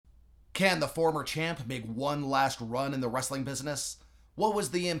Can the former champ make one last run in the wrestling business? What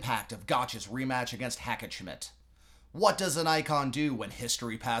was the impact of Gotch's rematch against Hackenschmidt? What does an icon do when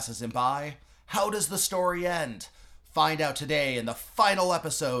history passes him by? How does the story end? Find out today in the final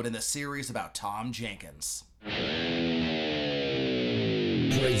episode in the series about Tom Jenkins.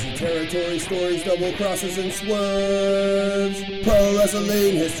 Crazy territory, stories, double crosses, and swerves. Pro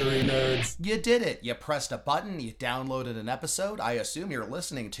wrestling history nerds. You did it. You pressed a button, you downloaded an episode. I assume you're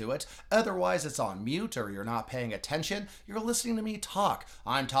listening to it. Otherwise, it's on mute or you're not paying attention. You're listening to me talk.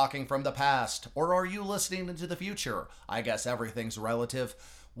 I'm talking from the past. Or are you listening into the future? I guess everything's relative.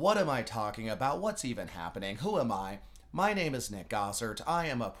 What am I talking about? What's even happening? Who am I? My name is Nick Gossert. I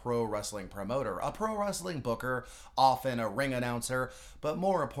am a pro wrestling promoter, a pro wrestling booker, often a ring announcer, but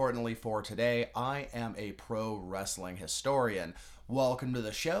more importantly for today, I am a pro wrestling historian. Welcome to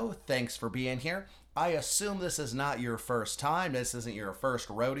the show. Thanks for being here. I assume this is not your first time. This isn't your first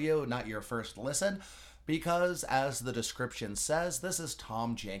rodeo, not your first listen, because as the description says, this is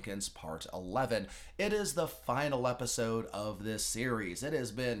Tom Jenkins Part 11. It is the final episode of this series. It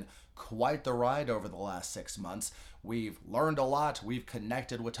has been quite the ride over the last 6 months. We've learned a lot, we've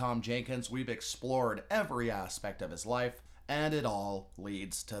connected with Tom Jenkins, we've explored every aspect of his life, and it all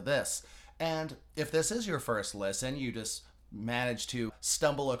leads to this. And if this is your first listen, you just managed to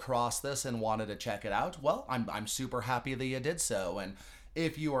stumble across this and wanted to check it out, well, I'm super happy that you did so. And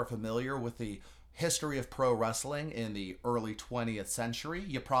if you are familiar with the history of pro wrestling in the early 20th century,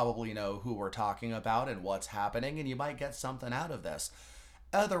 you probably know who we're talking about and what's happening, and you might get something out of this.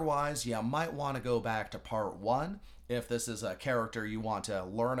 Otherwise, you might want to go back to part 1. If this is a character you want to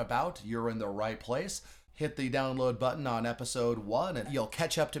learn about, you're in the right place. Hit the download button on episode 1 and you'll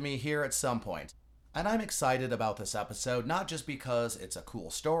catch up to me here at some point. And I'm excited about this episode, not just because it's a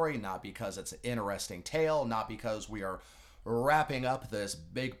cool story, not because it's an interesting tale, not because we are wrapping up this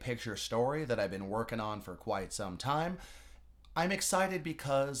big picture story that I've been working on for quite some time. I'm excited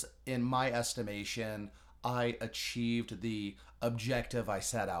because, in my estimation, I achieved the objective I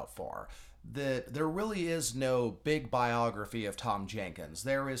set out for. There really is no big biography of Tom Jenkins.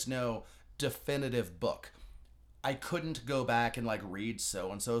 There is no definitive book. I couldn't go back and read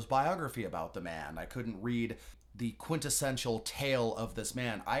so-and-so's biography about the man. I couldn't read the quintessential tale of this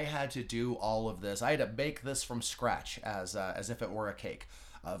man. I had to do all of this. I had to bake this from scratch as if it were a cake.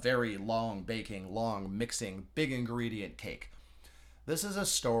 A very long baking, long mixing, big ingredient cake. This is a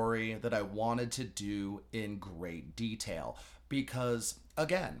story that I wanted to do in great detail because,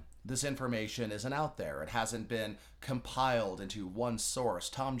 again, this information isn't out there. It hasn't been compiled into one source.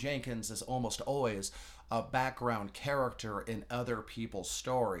 Tom Jenkins is almost always a background character in other people's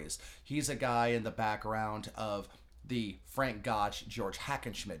stories. He's a guy in the background of the Frank Gotch, George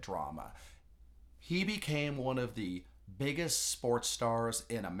Hackenschmidt drama. He became one of the biggest sports stars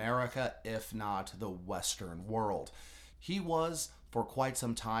in America, if not the Western world. He was, for quite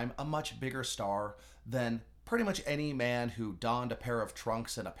some time, a much bigger star than pretty much any man who donned a pair of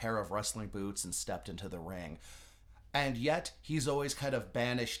trunks and a pair of wrestling boots and stepped into the ring. And yet, he's always kind of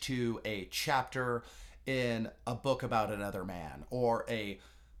banished to a chapter in a book about another man, or a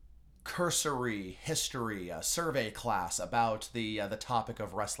cursory history, a survey class about the topic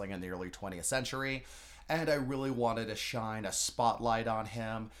of wrestling in the early 20th century. And I really wanted to shine a spotlight on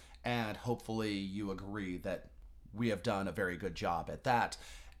him, and hopefully you agree that we have done a very good job at that.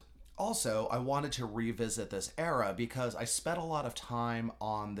 Also, I wanted to revisit this era because I spent a lot of time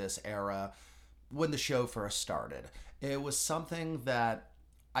on this era when the show first started. It was something that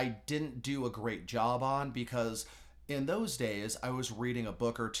I didn't do a great job on because in those days I was reading a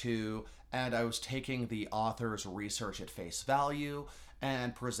book or two and I was taking the author's research at face value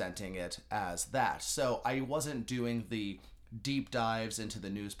and presenting it as that. So I wasn't doing the deep dives into the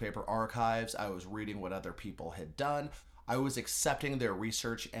newspaper archives. I was reading what other people had done. I was accepting their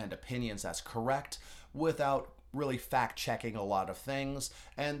research and opinions as correct without really fact-checking a lot of things.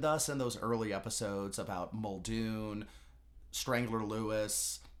 And thus, in those early episodes about Muldoon, Strangler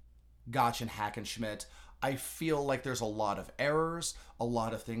Lewis, Gotch and Hackenschmidt, I feel like there's a lot of errors, a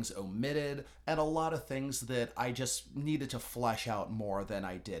lot of things omitted, and a lot of things that I just needed to flesh out more than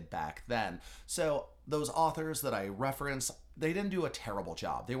I did back then. So those authors that I reference, they didn't do a terrible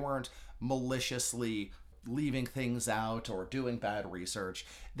job. They weren't maliciously leaving things out or doing bad research.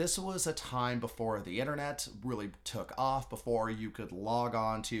 This was a time before the internet really took off, before you could log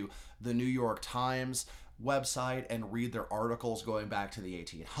on to the New York Times website and read their articles going back to the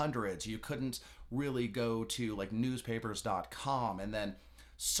 1800s. You couldn't really go to newspapers.com and then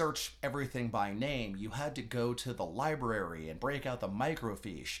search everything by name. You had to go to the library and break out the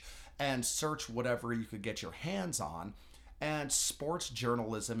microfiche and search whatever you could get your hands on. And sports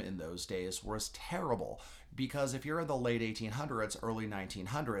journalism in those days was terrible because if you're in the late 1800s, early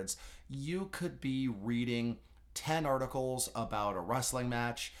 1900s, you could be reading 10 articles about a wrestling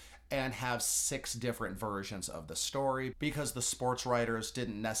match and have 6 different versions of the story because the sports writers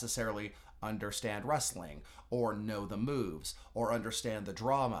didn't necessarily understand wrestling or know the moves or understand the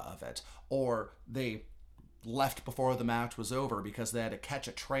drama of it, or they left before the match was over because they had to catch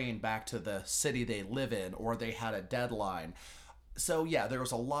a train back to the city they live in, or they had a deadline. So yeah, there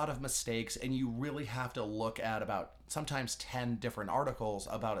was a lot of mistakes, and you really have to look at about sometimes 10 different articles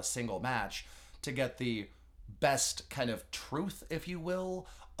about a single match to get the best kind of truth, if you will,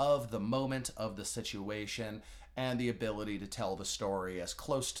 of the moment, of the situation, and the ability to tell the story as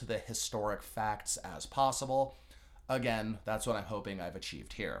close to the historic facts as possible. Again, that's what I'm hoping I've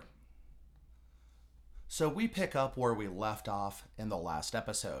achieved here. So we pick up where we left off in the last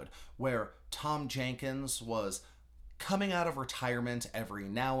episode, where Tom Jenkins was coming out of retirement every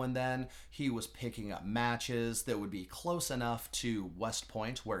now and then. He was picking up matches that would be close enough to West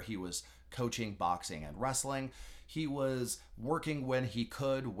Point, where he was coaching boxing and wrestling. He was working when he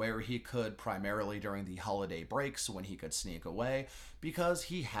could, where he could, primarily during the holiday breaks when he could sneak away, because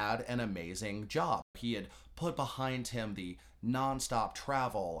he had an amazing job. He had put behind him the nonstop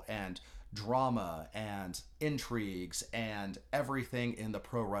travel and drama and intrigues and everything in the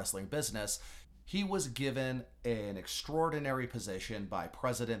pro wrestling business. He was given an extraordinary position by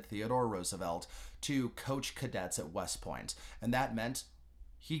President Theodore Roosevelt to coach cadets at West Point, and that meant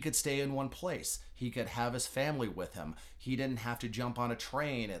he could stay in one place. He could have his family with him. He didn't have to jump on a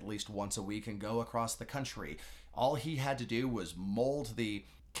train at least once a week and go across the country. All he had to do was mold the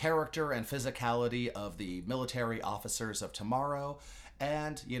character and physicality of the military officers of tomorrow,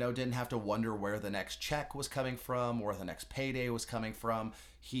 and didn't have to wonder where the next check was coming from or the next payday was coming from.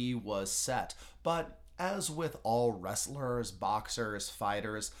 He was set. But as with all wrestlers, boxers,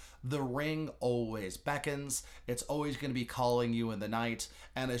 fighters, the ring always beckons. It's always going to be calling you in the night,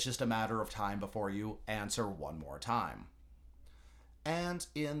 and it's just a matter of time before you answer one more time. And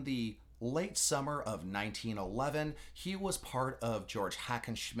in the late summer of 1911, he was part of George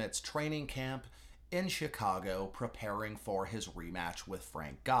Hackenschmidt's training camp in Chicago, preparing for his rematch with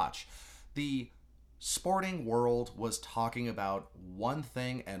Frank Gotch. The sporting world was talking about one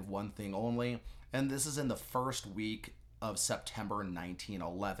thing and one thing only, and this is in the first week of September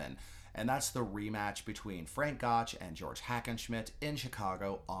 1911, and that's the rematch between Frank Gotch and George Hackenschmidt in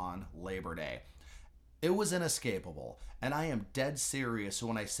Chicago on Labor Day. It was inescapable, and I am dead serious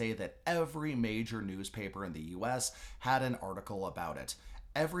when I say that every major newspaper in the US had an article about it.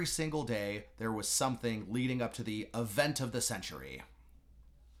 Every single day, there was something leading up to the event of the century.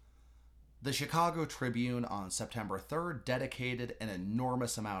 The Chicago Tribune on September 3rd dedicated an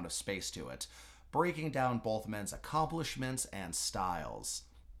enormous amount of space to it, breaking down both men's accomplishments and styles.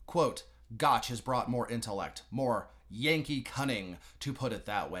 Quote, Gotch has brought more intellect, more Yankee cunning, to put it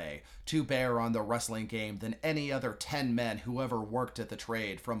that way, to bear on the wrestling game than any other 10 men who ever worked at the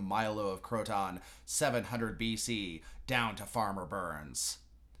trade from Milo of Croton, 700 BC, down to Farmer Burns.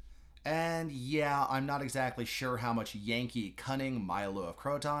 And yeah, I'm not exactly sure how much Yankee cunning Milo of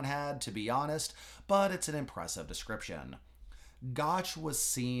Croton had, to be honest, but it's an impressive description. Gotch was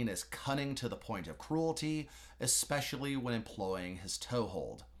seen as cunning to the point of cruelty, especially when employing his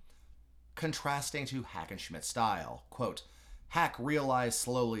toehold. Contrasting to Hackenschmidt's style, quote, Hack realized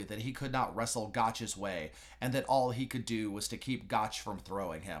slowly that he could not wrestle Gotch's way, and that all he could do was to keep Gotch from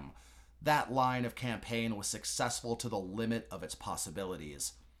throwing him. That line of campaign was successful to the limit of its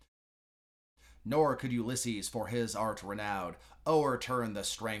possibilities. Nor could Ulysses, for his art renowned, o'erturn the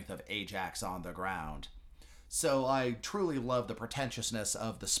strength of Ajax on the ground. So I truly love the pretentiousness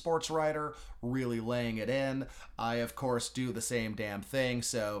of the sports writer, really laying it in. I, of course, do the same damn thing,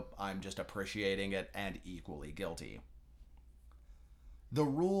 so I'm just appreciating it and equally guilty. The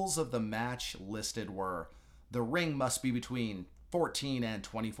rules of the match listed were: the ring must be between 14 and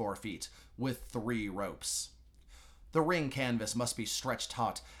 24 feet, with 3 ropes. The ring canvas must be stretched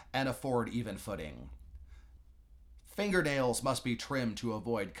taut and afford even footing. Fingernails must be trimmed to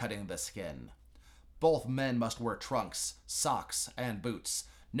avoid cutting the skin. Both men must wear trunks, socks, and boots.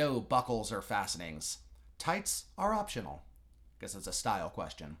 No buckles or fastenings. Tights are optional. Guess it's a style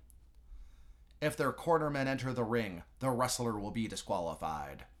question. If their cornermen enter the ring, the wrestler will be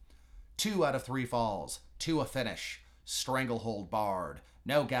disqualified. 2 out of 3 falls, 2 a finish. Stranglehold barred.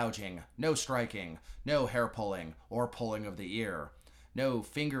 No gouging, no striking, no hair pulling or pulling of the ear. No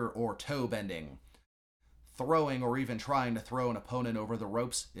finger or toe bending. Throwing or even trying to throw an opponent over the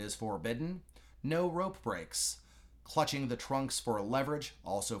ropes is forbidden. No rope breaks. Clutching the trunks for leverage,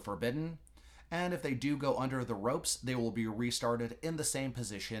 also forbidden. and if they do go under the ropes, they will be restarted in the same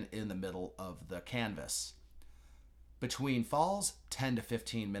position in the middle of the canvas. Between falls, 10 to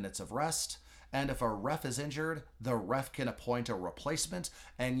 15 minutes of rest, and if a ref is injured, the ref can appoint a replacement.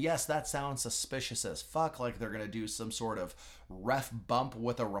 And yes, that sounds suspicious as fuck, like they're going to do some sort of ref bump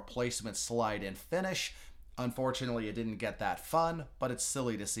with a replacement slide and finish. Unfortunately, it didn't get that fun, but it's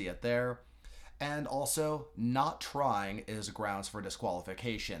silly to see it there. And also, not trying is grounds for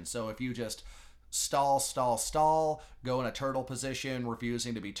disqualification. So if you just stall, go in a turtle position,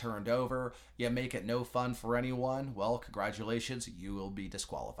 refusing to be turned over, you make it no fun for anyone, well, congratulations, you will be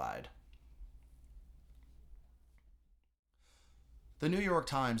disqualified. The New York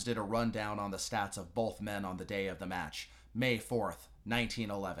Times did a rundown on the stats of both men on the day of the match, May 4th,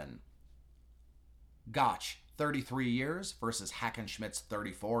 1911. Gotch, 33 years versus Hackenschmidt's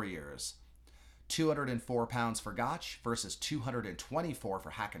 34 years. 204 pounds for Gotch versus 224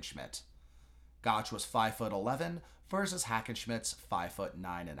 for Hackenschmidt. Gotch was 5'11" versus Hackenschmidt's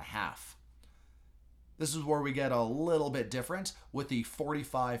 5'9.5". This is where we get a little bit different with the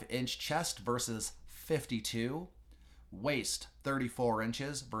 45-inch chest versus 52, waist 34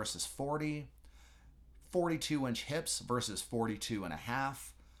 inches versus 40, 42-inch hips versus 42.5,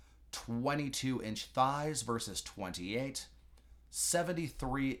 22-inch thighs versus 28,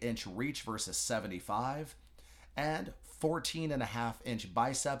 73-inch reach versus 75, and 14.5-inch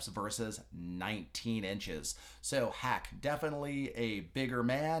biceps versus 19 inches. So Hack, definitely a bigger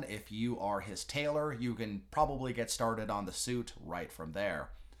man. If you are his tailor, you can probably get started on the suit right from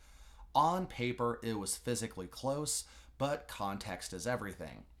there. On paper, it was physically close, but context is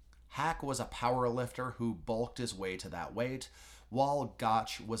everything. Hack was a power lifter who bulked his way to that weight, while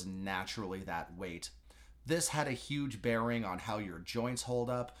Gotch was naturally that weight. This had a huge bearing on how your joints hold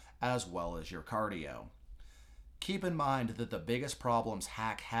up, as well as your cardio. Keep in mind that the biggest problems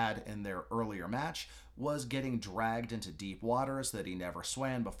Hack had in their earlier match was getting dragged into deep waters that he never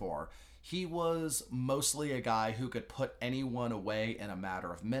swam before. He was mostly a guy who could put anyone away in a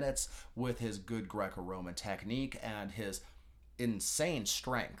matter of minutes with his good Greco-Roman technique and his insane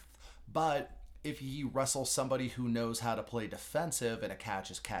strength. But if he wrestles somebody who knows how to play defensive in a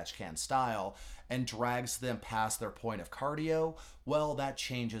catch-as-catch-can style and drags them past their point of cardio, well, that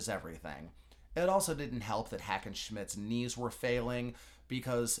changes everything. It also didn't help that Hackenschmidt's knees were failing,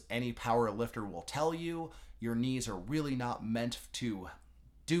 because any power lifter will tell you your knees are really not meant to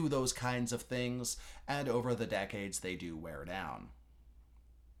do those kinds of things, and over the decades they do wear down.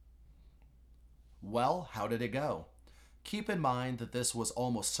 Well, how did it go? Keep in mind that this was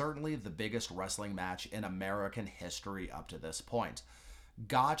almost certainly the biggest wrestling match in American history up to this point.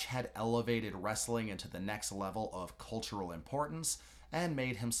 Gotch had elevated wrestling into the next level of cultural importance and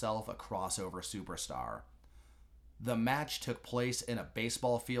made himself a crossover superstar. The match took place in a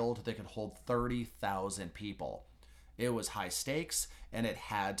baseball field that could hold 30,000 people. It was high stakes, and it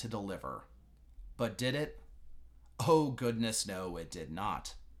had to deliver. But did it? Oh goodness no, it did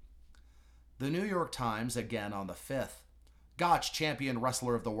not. The New York Times, again on the 5th. Gotch, champion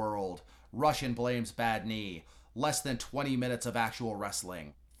wrestler of the world. Russian blames bad knee. Less than 20 minutes of actual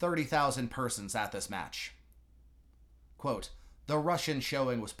wrestling. 30,000 persons at this match. Quote, the Russian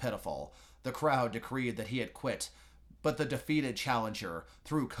showing was pitiful. The crowd decreed that he had quit, but the defeated challenger,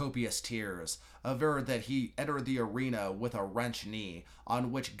 through copious tears, averred that he entered the arena with a wrench knee,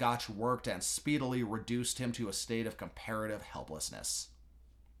 on which Gotch worked and speedily reduced him to a state of comparative helplessness.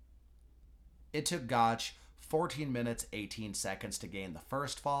 It took Gotch 14 minutes 18 seconds to gain the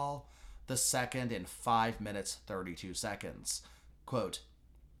first fall, the second in 5 minutes 32 seconds. Quote,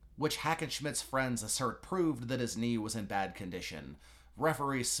 which Hackenschmidt's friends assert proved that his knee was in bad condition.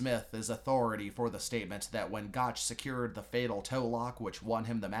 Referee Smith is authority for the statement that when Gotch secured the fatal toe lock which won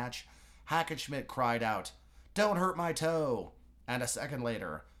him the match, Hackenschmidt cried out, "Don't hurt my toe!" and a second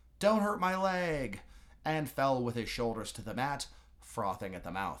later, "Don't hurt my leg!" and fell with his shoulders to the mat, frothing at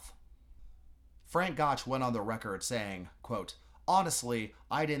the mouth. Frank Gotch went on the record saying, quote, honestly,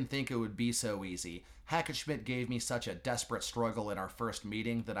 I didn't think it would be so easy. Hackenschmidt gave me such a desperate struggle in our first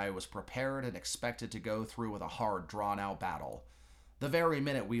meeting that I was prepared and expected to go through with a hard, drawn-out battle. The very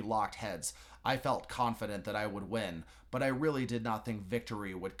minute we locked heads, I felt confident that I would win, but I really did not think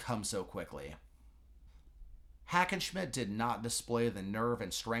victory would come so quickly. Hackenschmidt did not display the nerve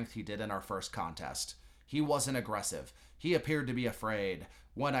and strength he did in our first contest. He wasn't aggressive. He appeared to be afraid.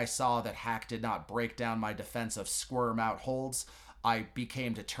 When I saw that Hack did not break down my defensive squirm-out holds, I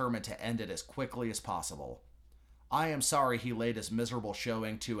became determined to end it as quickly as possible. I am sorry he laid his miserable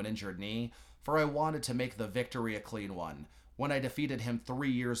showing to an injured knee, for I wanted to make the victory a clean one. When I defeated him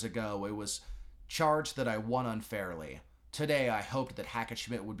 3 years ago, it was charged that I won unfairly. Today, I hoped that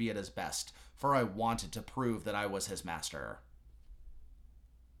Hackenschmidt would be at his best, for I wanted to prove that I was his master.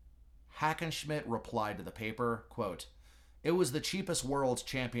 Hackenschmidt replied to the paper, quote, "It was the cheapest world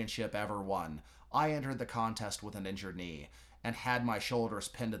championship ever won. I entered the contest with an injured knee and had my shoulders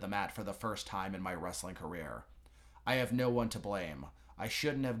pinned to the mat for the first time in my wrestling career. I have no one to blame. I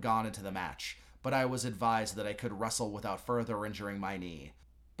shouldn't have gone into the match, but I was advised that I could wrestle without further injuring my knee.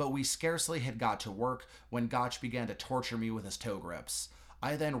 But we scarcely had got to work when Gotch began to torture me with his toe grips.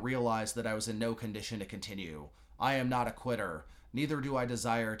 I then realized that I was in no condition to continue. I am not a quitter, neither do I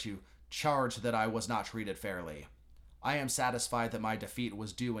desire to charge that I was not treated fairly. I am satisfied that my defeat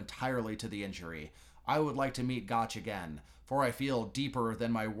was due entirely to the injury. I would like to meet Gotch again, for I feel deeper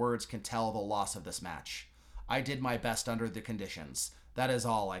than my words can tell the loss of this match. I did my best under the conditions. That is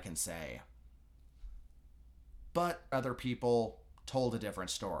all I can say." But other people told a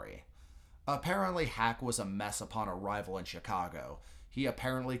different story. Apparently, Hack was a mess upon arrival in Chicago. He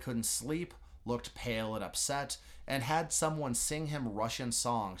apparently couldn't sleep, looked pale and upset, and had someone sing him Russian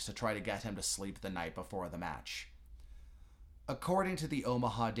songs to try to get him to sleep the night before the match. According to the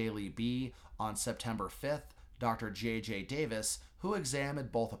Omaha Daily Bee, on September 5th, Dr. J.J. Davis, who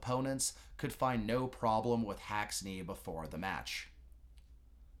examined both opponents, could find no problem with Hack's knee before the match.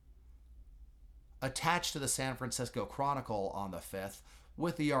 Attached to the San Francisco Chronicle on the 5th,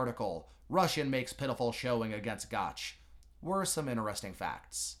 with the article, "Russian Makes Pitiful Showing Against Gotch," were some interesting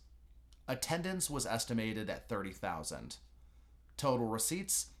facts. Attendance was estimated at 30,000. Total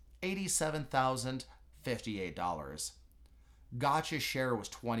receipts, $87,058. Gotch's share was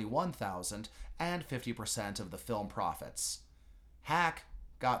 $21,000 and 50% of the film profits. Hack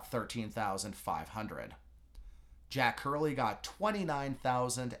got $13,500. Jack Curley got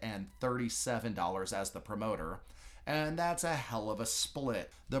 $29,037 as the promoter, and that's a hell of a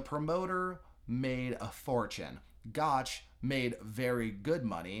split. The promoter made a fortune. Gotch made very good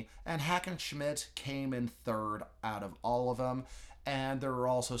money, and Hackenschmidt came in third out of all of them. And there are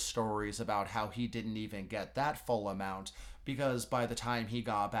also stories about how he didn't even get that full amount because by the time he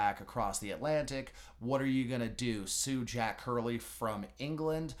got back across the Atlantic, what are you going to do? Sue Jack Curley from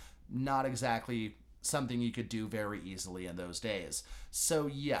England? Not exactly something you could do very easily in those days. So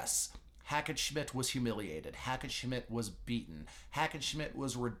yes, Hackenschmidt was humiliated. Hackenschmidt was beaten. Hackenschmidt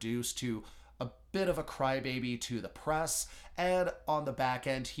was reduced to a bit of a crybaby to the press, and on the back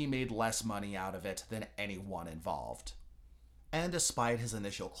end, he made less money out of it than anyone involved. And despite his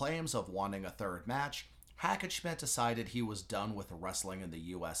initial claims of wanting a third match, Hackenschmidt decided he was done with wrestling in the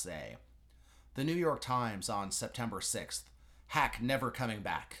USA. The New York Times on September 6th, "Hack never coming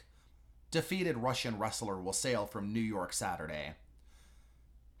back. Defeated Russian wrestler will sail from New York Saturday."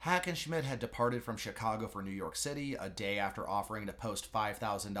 Hackenschmidt had departed from Chicago for New York City a day after offering to post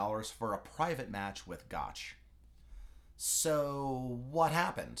 $5,000 for a private match with Gotch. So, what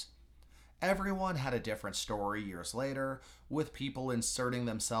happened? Everyone had a different story years later, with people inserting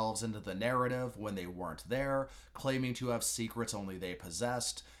themselves into the narrative when they weren't there, claiming to have secrets only they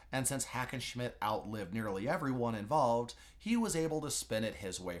possessed, and since Hackenschmidt outlived nearly everyone involved, he was able to spin it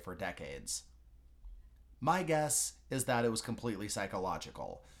his way for decades. My guess is that it was completely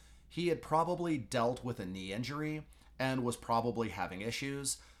psychological. He had probably dealt with a knee injury and was probably having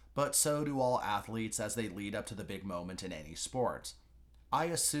issues, but so do all athletes as they lead up to the big moment in any sport. I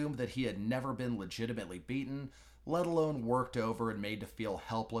assumed that he had never been legitimately beaten, let alone worked over and made to feel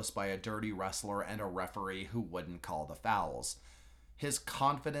helpless by a dirty wrestler and a referee who wouldn't call the fouls. His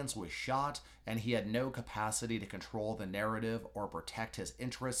confidence was shot, and he had no capacity to control the narrative or protect his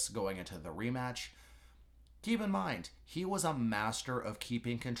interests going into the rematch. Keep in mind, he was a master of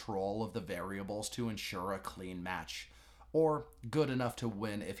keeping control of the variables to ensure a clean match, or good enough to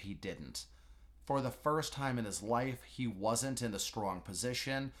win if he didn't. For the first time in his life, he wasn't in a strong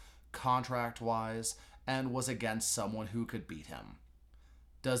position, contract-wise, and was against someone who could beat him.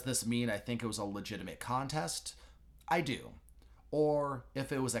 Does this mean I think it was a legitimate contest? I do. Or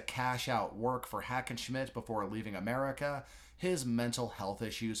if it was a cash-out work for Hackenschmidt before leaving America, his mental health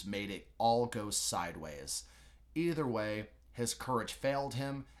issues made it all go sideways. Either way, his courage failed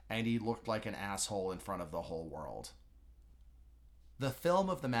him, and he looked like an asshole in front of the whole world. The film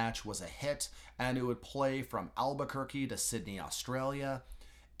of the match was a hit, and it would play from Albuquerque to Sydney, Australia.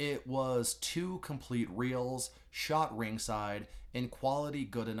 It was 2 complete reels, shot ringside, in quality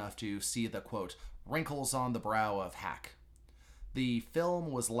good enough to see the, quote, wrinkles on the brow of Hack. The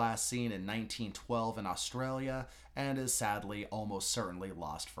film was last seen in 1912 in Australia, and is sadly almost certainly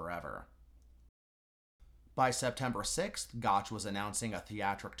lost forever. By September 6th, Gotch was announcing a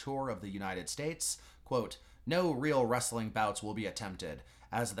theatric tour of the United States, quote, "No real wrestling bouts will be attempted,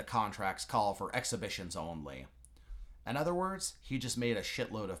 as the contracts call for exhibitions only." In other words, he just made a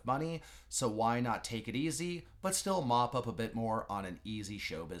shitload of money, so why not take it easy, but still mop up a bit more on an easy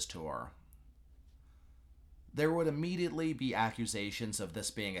showbiz tour? There would immediately be accusations of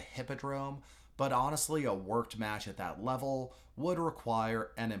this being a hippodrome, but honestly, a worked match at that level would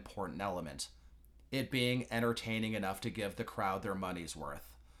require an important element: it being entertaining enough to give the crowd their money's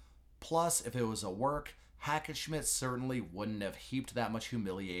worth. Plus, if it was a work, Hackenschmidt certainly wouldn't have heaped that much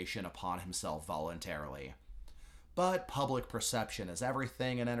humiliation upon himself voluntarily. But public perception is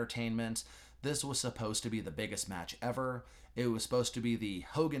everything in entertainment. This was supposed to be the biggest match ever. It was supposed to be the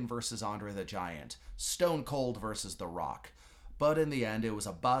Hogan versus Andre the Giant, Stone Cold versus The Rock. But in the end, it was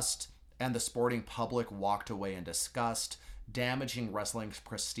a bust, and the sporting public walked away in disgust, damaging wrestling's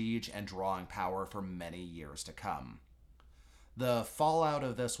prestige and drawing power for many years to come. The fallout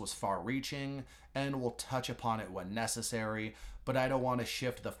of this was far-reaching, and we'll touch upon it when necessary, but I don't want to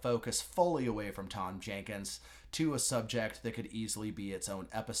shift the focus fully away from Tom Jenkins to a subject that could easily be its own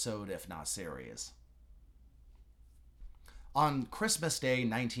episode, if not series. On Christmas Day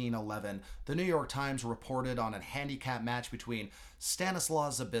 1911, the New York Times reported on a handicap match between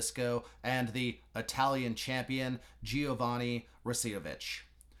Stanislaw Zbyszko and the Italian champion Giovanni Ricevich.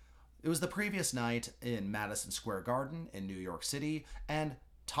 It was the previous night in Madison Square Garden in New York City, and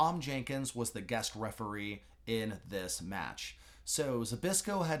Tom Jenkins was the guest referee in this match. So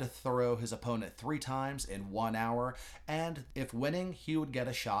Zbyszko had to throw his opponent 3 times in 1 hour, and if winning, he would get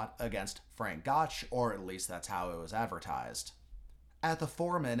a shot against Frank Gotch, or at least that's how it was advertised. At the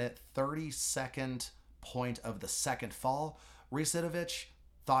 4-minute, 30-second point of the second fall, Ricevich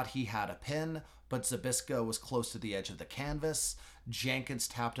thought he had a pin, but Zbyszko was close to the edge of the canvas. Jenkins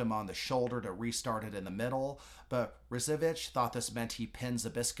tapped him on the shoulder to restart it in the middle, but Ricevich thought this meant he pinned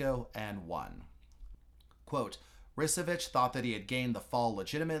Zbyszko and won. Quote, Ricevich thought that he had gained the fall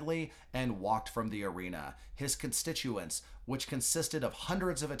legitimately and walked from the arena. His constituents, which consisted of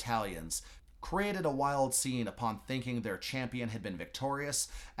hundreds of Italians, created a wild scene upon thinking their champion had been victorious,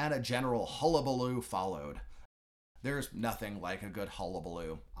 and a general hullabaloo followed. There's nothing like a good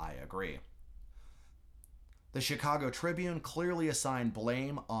hullabaloo, I agree. The Chicago Tribune clearly assigned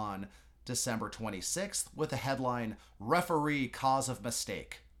blame on December 26th with the headline, Referee Cause of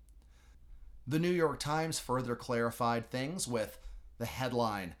Mistake. The New York Times further clarified things with the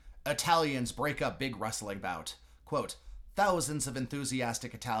headline, Italians break up big wrestling bout. Quote, thousands of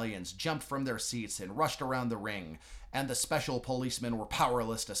enthusiastic Italians jumped from their seats and rushed around the ring, and the special policemen were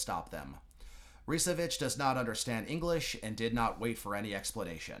powerless to stop them. Ricevich does not understand English and did not wait for any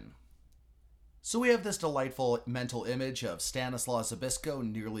explanation. So we have this delightful mental image of Stanislaw Zbyszko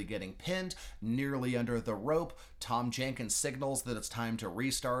nearly getting pinned, nearly under the rope. Tom Jenkins signals that it's time to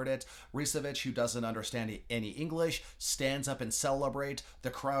restart it. Ricevich, who doesn't understand any English, stands up and celebrates.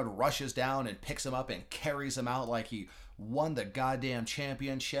 The crowd rushes down and picks him up and carries him out like he won the goddamn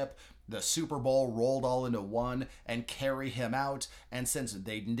championship. The Super Bowl rolled all into one and carry him out. And since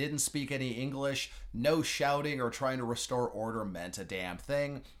they didn't speak any English, no shouting or trying to restore order meant a damn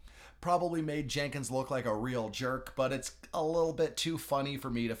thing. Probably made Jenkins look like a real jerk, but it's a little bit too funny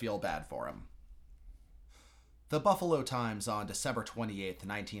for me to feel bad for him. The Buffalo Times on December 28,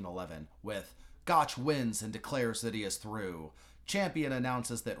 1911, with Gotch wins and declares that he is through. Champion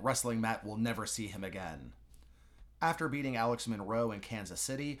announces that Wrestling Mat will never see him again. After beating Alex Monroe in Kansas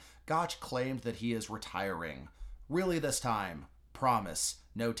City, Gotch claimed that he is retiring. Really this time. Promise.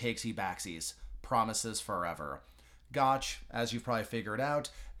 No takesy-backsies. Promises forever. Gotch, as you've probably figured out,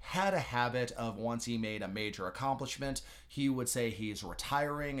 had a habit of once he made a major accomplishment, he would say he's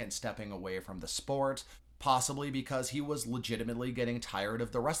retiring and stepping away from the sport, possibly because he was legitimately getting tired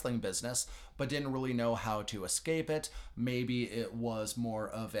of the wrestling business, but didn't really know how to escape it. Maybe it was more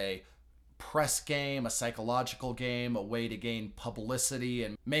of a press game, a psychological game, a way to gain publicity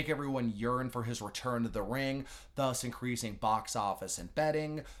and make everyone yearn for his return to the ring, thus increasing box office and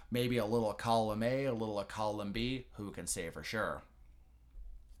betting. Maybe a little column A, a little column B, who can say for sure.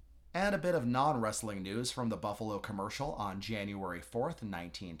 And a bit of non-wrestling news from the Buffalo commercial on January 4th,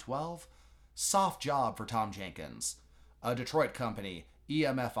 1912. Soft job for Tom Jenkins. A Detroit company,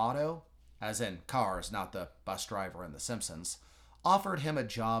 EMF Auto, as in cars, not the bus driver in The Simpsons, offered him a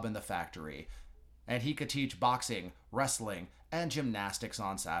job in the factory, and he could teach boxing, wrestling, and gymnastics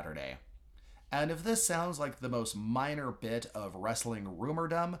on Saturday. And if this sounds like the most minor bit of wrestling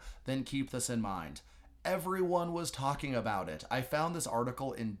rumordom, then keep this in mind. Everyone was talking about it. I found this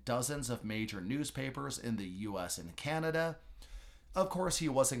article in dozens of major newspapers in the US and Canada. Of course, he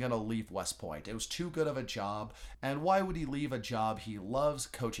wasn't going to leave West Point. It was too good of a job, and why would he leave a job he loves,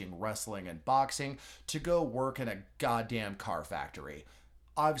 coaching wrestling and boxing, to go work in a goddamn car factory?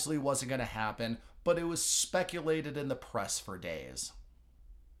 Obviously wasn't going to happen, but it was speculated in the press for days.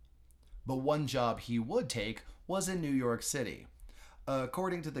 But one job he would take was in New York City.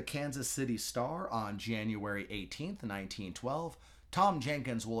 According to the Kansas City Star on January 18th, 1912, Tom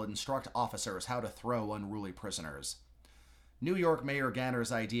Jenkins will instruct officers how to throw unruly prisoners. New York Mayor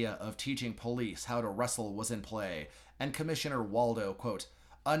Ganner's idea of teaching police how to wrestle was in play, and Commissioner Waldo, quote,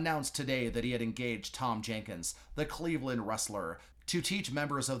 announced today that he had engaged Tom Jenkins, the Cleveland wrestler, to teach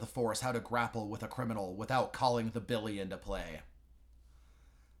members of the force how to grapple with a criminal without calling the billy into play.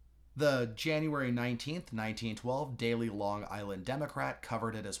 The January 19th, 1912 Daily Long Island Democrat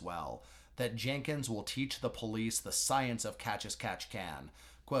covered it as well, that Jenkins will teach the police the science of catch-as-catch-can.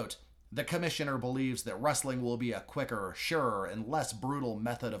 Quote, the commissioner believes that wrestling will be a quicker, surer, and less brutal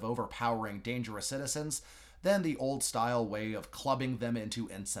method of overpowering dangerous citizens than the old-style way of clubbing them into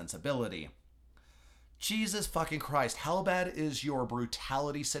insensibility. Jesus fucking Christ, how bad is your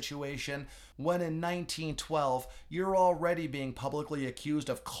brutality situation when in 1912 you're already being publicly accused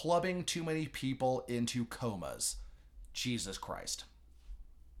of clubbing too many people into comas? Jesus Christ.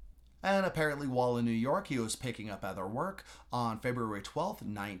 And apparently while in New York, he was picking up other work. On February 12th,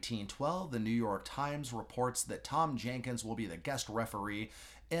 1912, the New York Times reports that Tom Jenkins will be the guest referee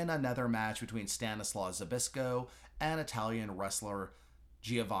in another match between Stanislaw Zbyszko and Italian wrestler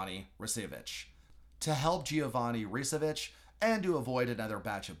Giovanni Ricevich. To help Giovanni Ricevich, and to avoid another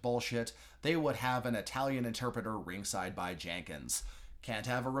batch of bullshit, they would have an Italian interpreter ringside by Jenkins. Can't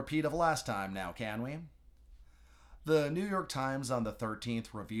have a repeat of last time now, can we? The New York Times on the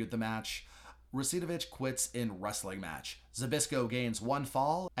 13th reviewed the match. Ricevich quits in wrestling match. Zbyszko gains one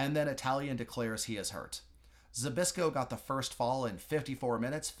fall, and then Italian declares he is hurt. Zbyszko got the first fall in 54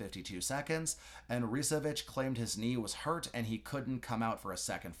 minutes, 52 seconds, and Ricevich claimed his knee was hurt and he couldn't come out for a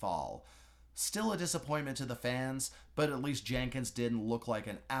second fall. Still a disappointment to the fans, but at least Jenkins didn't look like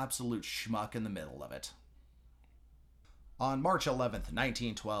an absolute schmuck in the middle of it. On March 11th,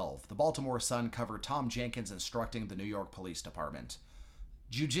 1912, the Baltimore Sun covered Tom Jenkins instructing the New York Police Department.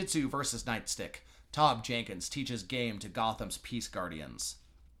 Jiu-Jitsu versus Nightstick. Tom Jenkins teaches game to Gotham's Peace Guardians.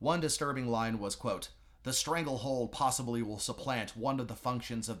 One disturbing line was, quote, the stranglehold possibly will supplant one of the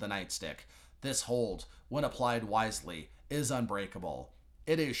functions of the nightstick. This hold, when applied wisely, is unbreakable.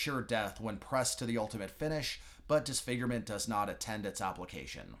 It is sure death when pressed to the ultimate finish, but disfigurement does not attend its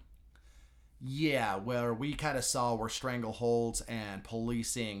application. Yeah, where we kind of saw where strangleholds and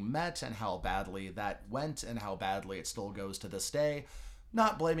policing met and how badly that went and how badly it still goes to this day.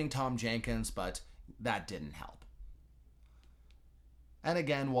 Not blaming Tom Jenkins, but that didn't help. And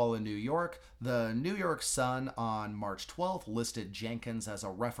again, while in New York, the New York Sun on March 12th listed Jenkins as a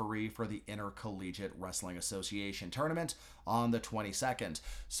referee for the Intercollegiate Wrestling Association tournament on the 22nd.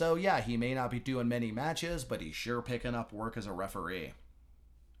 So yeah, he may not be doing many matches, but he's sure picking up work as a referee.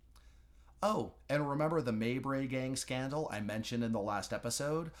 Oh, and remember the Mayberry Gang scandal I mentioned in the last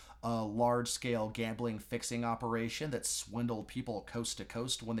episode? A large-scale gambling fixing operation that swindled people coast to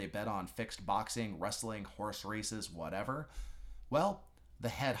coast when they bet on fixed boxing, wrestling, horse races, whatever. Well, the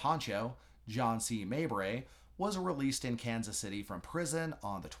head honcho, John C. Mayberry, was released in Kansas City from prison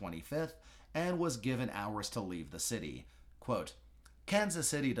on the 25th and was given hours to leave the city. Quote, Kansas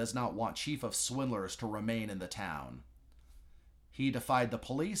City does not want chief of swindlers to remain in the town. He defied the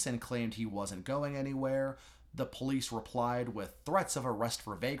police and claimed he wasn't going anywhere. The police replied with threats of arrest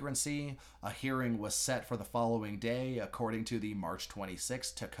for vagrancy. A hearing was set for the following day, according to the March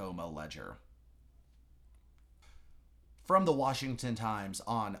 26 Tacoma Ledger. From the Washington Times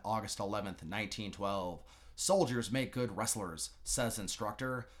on August 11th, 1912, soldiers make good wrestlers, says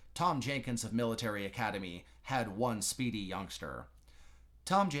instructor. Tom Jenkins of Military Academy had one speedy youngster.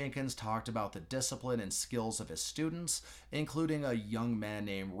 Tom Jenkins talked about the discipline and skills of his students, including a young man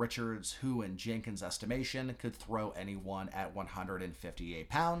named Richards who, in Jenkins' estimation, could throw anyone at 158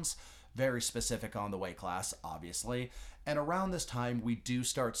 pounds. Very specific on the weight class, obviously. And around this time, we do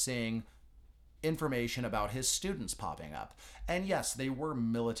start seeing information about his students popping up. And yes, they were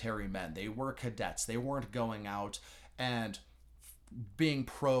military men. They were cadets. They weren't going out and being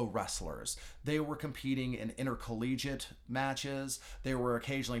pro wrestlers. They were competing in intercollegiate matches. They were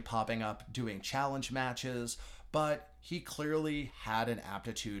occasionally popping up doing challenge matches, but he clearly had an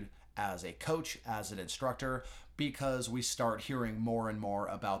aptitude as a coach, as an instructor, because we start hearing more and more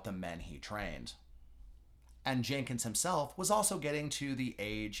about the men he trained. And Jenkins himself was also getting to the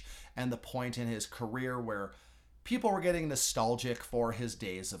age and the point in his career where people were getting nostalgic for his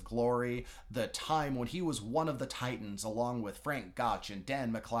days of glory, the time when he was one of the Titans along with Frank Gotch and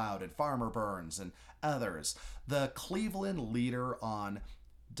Dan McLeod and Farmer Burns and others, the Cleveland leader on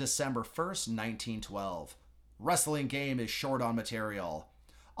December 1st, 1912. Wrestling game is short on material.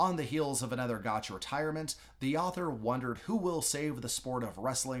 On the heels of another Gotch retirement, the author wondered who will save the sport of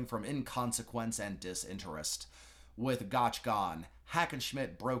wrestling from inconsequence and disinterest. With Gotch gone,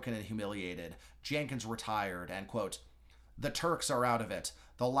 Hackenschmidt broken and humiliated, Jenkins retired, and, quote, "The Turks are out of it.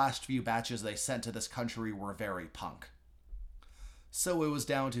 The last few batches they sent to this country were very punk." So it was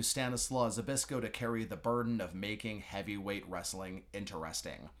down to Stanislaw Zbyszko to carry the burden of making heavyweight wrestling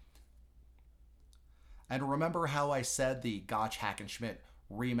interesting. And remember how I said the Gotch-Hackenschmidt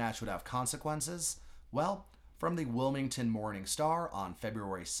rematch would have consequences? Well, from the Wilmington Morning Star on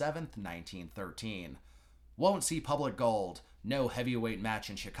February 7th, 1913. "Won't see public gold. No heavyweight match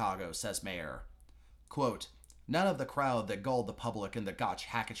in Chicago," says Mayer. Quote, "None of the crowd that gulled the public in the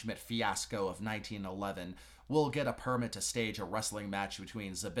Gotch-Hackenschmidt fiasco of 1911 will get a permit to stage a wrestling match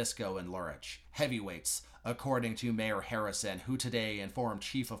between Zbyszko and Lurich. Heavyweights, according to Mayor Harrison, who today informed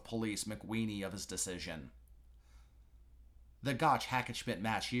Chief of Police McWeeny of his decision." The Gotch-Hackenschmidt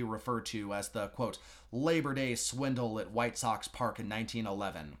match he referred to as the, quote, "Labor Day swindle at White Sox Park in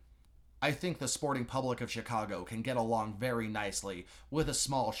 1911. I think the sporting public of Chicago can get along very nicely with the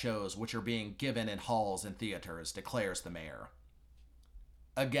small shows which are being given in halls and theaters," declares the mayor.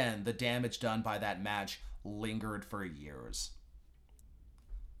 Again, the damage done by that match lingered for years.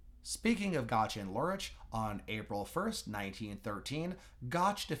 Speaking of Gotch and Lurich, on April 1st, 1913,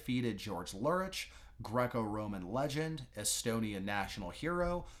 Gotch defeated George Lurich, Greco-Roman legend, Estonian national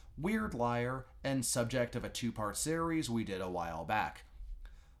hero, weird liar, and subject of a two-part series we did a while back.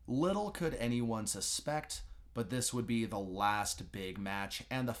 Little could anyone suspect, but this would be the last big match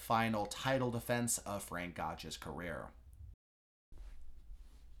and the final title defense of Frank Gotch's career.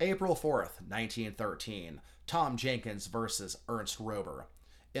 April 4th, 1913, Tom Jenkins versus Ernst Rober,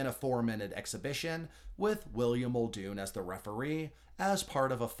 in a 4-minute exhibition with William Muldoon as the referee as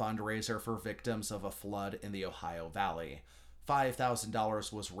part of a fundraiser for victims of a flood in the Ohio Valley.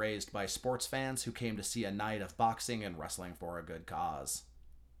 $5,000 was raised by sports fans who came to see a night of boxing and wrestling for a good cause.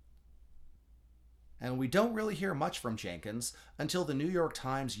 And we don't really hear much from Jenkins until the New York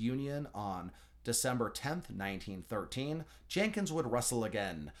Times Union on December 10th, 1913, Jenkins would wrestle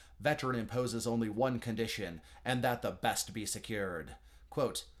again. Veteran imposes only one condition, and that the best be secured.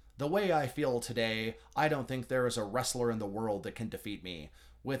 Quote, "The way I feel today, I don't think there is a wrestler in the world that can defeat me.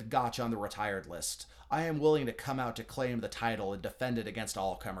 With Gotch on the retired list, I am willing to come out to claim the title and defend it against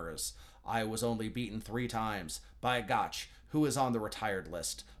all comers. I was only beaten 3 times, by Gotch, who is on the retired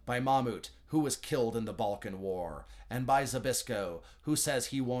list, by Mahmout, who was killed in the Balkan War, and by Zbyszko, who says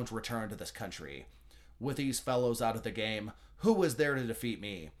he won't return to this country. With these fellows out of the game, who is there to defeat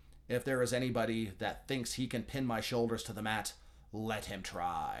me? If there is anybody that thinks he can pin my shoulders to the mat, let him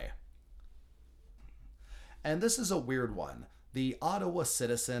try." And this is a weird one. The Ottawa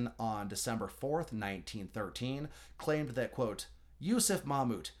Citizen on December 4th, 1913, claimed that, quote, "Yusuf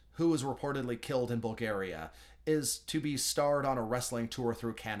Mahmout, who was reportedly killed in Bulgaria, is to be starred on a wrestling tour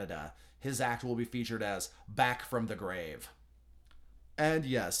through Canada. His act will be featured as Back from the Grave." And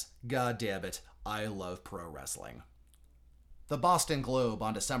yes, god damn it, I love pro wrestling. The Boston Globe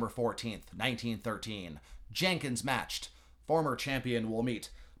on December 14th, 1913. Jenkins matched. Former champion will meet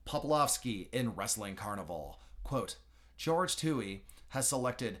Pavlovsky in Wrestling Carnival. Quote, "George Toohey has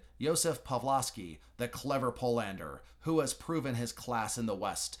selected Josef Pavlovsky, the clever Polander, who has proven his class in the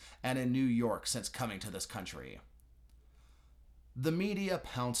West and in New York since coming to this country." The media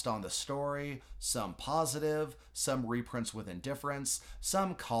pounced on the story, some positive, some reprints with indifference,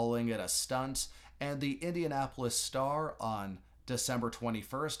 some calling it a stunt, and the Indianapolis Star on December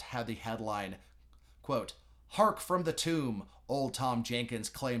 21st had the headline, quote, "Hark from the tomb, old Tom Jenkins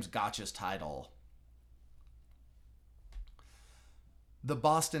claims Gotch's title." The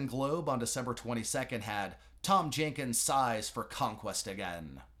Boston Globe on December 22nd had Tom Jenkins sighs for conquest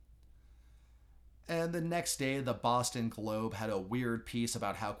again. And the next day, the Boston Globe had a weird piece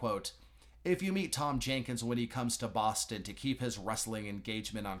about how, quote, "If you meet Tom Jenkins when he comes to Boston to keep his wrestling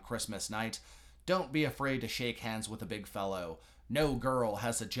engagement on Christmas night, don't be afraid to shake hands with the big fellow. No girl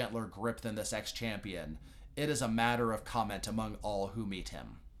has a gentler grip than this ex-champion. It is a matter of comment among all who meet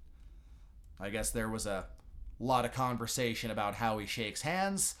him." I guess there was a lot of conversation about how he shakes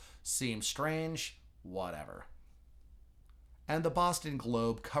hands. Seems strange. Whatever. And the Boston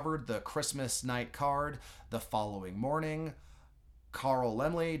Globe covered the Christmas night card the following morning. Carl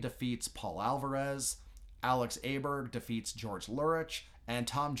Lemley defeats Paul Alvarez, Alex Aberg defeats George Lurich, and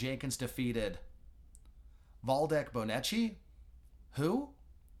Tom Jenkins defeated Waldek Bonecci? Who?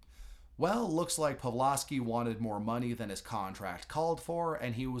 Well, looks like Pavlovsky wanted more money than his contract called for,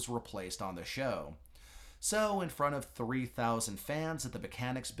 and he was replaced on the show. So, in front of 3,000 fans at the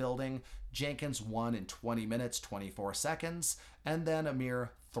Mechanics Building, Jenkins won in 20 minutes 24 seconds, and then a mere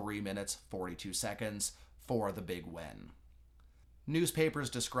 3 minutes 42 seconds for the big win.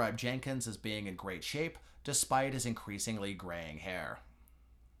 Newspapers describe Jenkins as being in great shape despite his increasingly graying hair.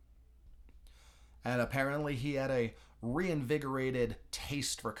 And apparently he had a reinvigorated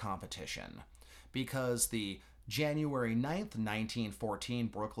taste for competition, because the January 9th, 1914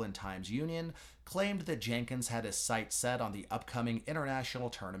 Brooklyn Times-Union claimed that Jenkins had his sights set on the upcoming international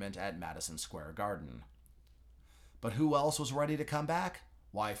tournament at Madison Square Garden. But who else was ready to come back?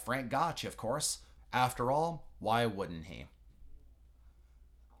 Why, Frank Gotch, of course. After all, why wouldn't he?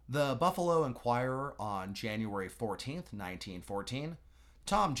 The Buffalo Inquirer on January 14th, 1914,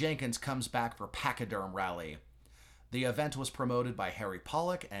 Tom Jenkins comes back for Pachyderm Rally. The event was promoted by Harry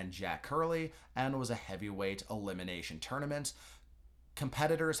Pollock and Jack Curley and was a heavyweight elimination tournament.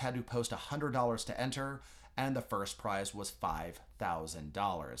 Competitors had to post $100 to enter, and the first prize was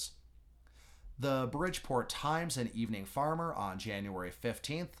 $5,000. The Bridgeport Times and Evening Farmer on January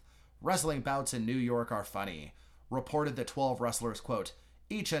 15th, wrestling bouts in New York are funny, reported that 12 wrestlers, quote,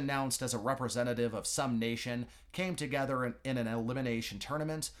 each announced as a representative of some nation, came together in an elimination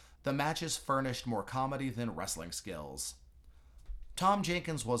tournament. The matches furnished more comedy than wrestling skills. Tom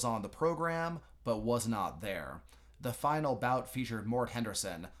Jenkins was on the program, but was not there. The final bout featured Mort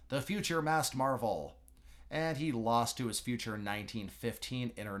Henderson, the future masked Marvel, and he lost to his future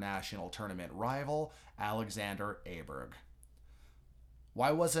 1915 international tournament rival, Alexander Aberg.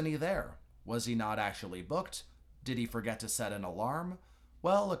 Why wasn't he there? Was he not actually booked? Did he forget to set an alarm?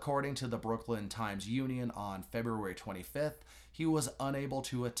 Well, according to the Brooklyn Times-Union on February 25th, he was unable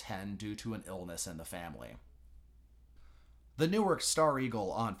to attend due to an illness in the family. The Newark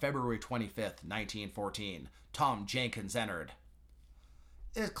Star-Eagle on February 25th, 1914, Tom Jenkins entered.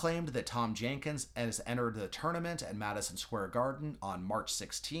 It claimed that Tom Jenkins has entered the tournament at Madison Square Garden on March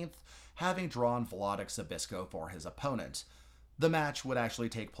 16th, having drawn Vladik Zbyszko for his opponent. The match would actually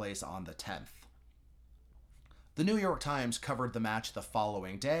take place on the 10th. The New York Times covered the match the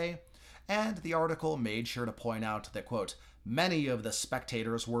following day, and the article made sure to point out that, quote, many of the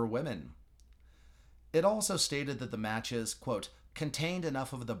spectators were women. It also stated that the matches, quote, contained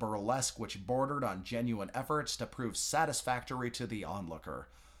enough of the burlesque which bordered on genuine efforts to prove satisfactory to the onlooker.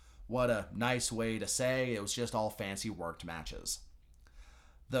 What a nice way to say it was just all fancy worked matches.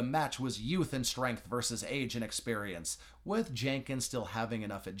 The match was youth and strength versus age and experience, with Jenkins still having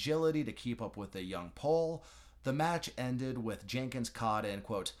enough agility to keep up with the young Pole. The match ended with Jenkins caught in,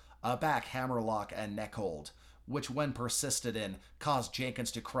 quote, a back hammerlock and neck hold, which when persisted in caused Jenkins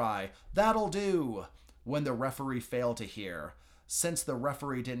to cry, that'll do, when the referee failed to hear. Since the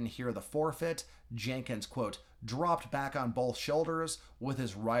referee didn't hear the forfeit, Jenkins, quote, dropped back on both shoulders with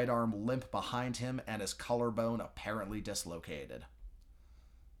his right arm limp behind him and his collarbone apparently dislocated.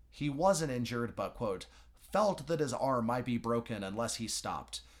 He wasn't injured, but, quote, felt that his arm might be broken unless he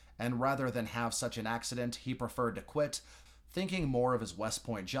stopped, and rather than have such an accident, he preferred to quit, thinking more of his West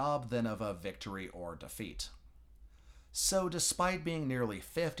Point job than of a victory or defeat. So despite being nearly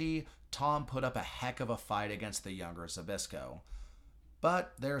 50, Tom put up a heck of a fight against the younger Zbyszko.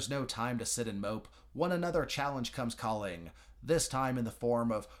 But there's no time to sit and mope when another challenge comes calling, this time in the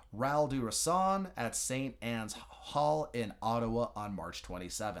form of Raoul Durisson at St. Anne's Hall in Ottawa on March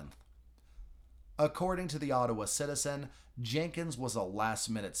 27th. According to the Ottawa Citizen, Jenkins was a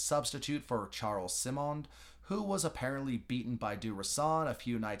last-minute substitute for Charles Simond, who was apparently beaten by Durisson a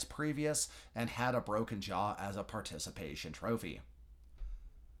few nights previous and had a broken jaw as a participation trophy.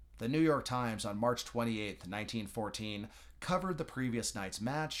 The New York Times on March 28, 1914, covered the previous night's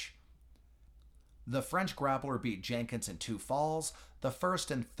match. The French grappler beat Jenkins in 2 falls, the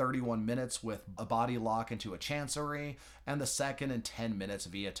first in 31 minutes with a body lock into a chancery, and the second in 10 minutes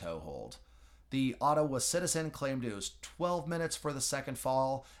via toe hold. The Ottawa Citizen claimed it was 12 minutes for the second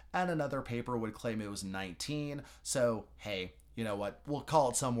fall, and another paper would claim it was 19, so hey, you know what, we'll call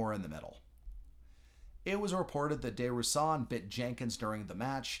it somewhere in the middle. It was reported that Durisson bit Jenkins during the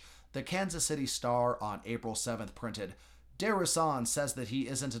match. The Kansas City Star on April 7th printed, Durisson says that he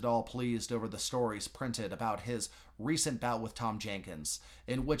isn't at all pleased over the stories printed about his recent bout with Tom Jenkins,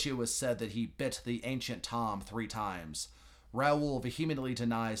 in which it was said that he bit the ancient Tom 3 times. Raoul vehemently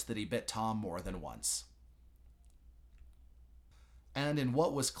denies that he bit Tom more than once. And in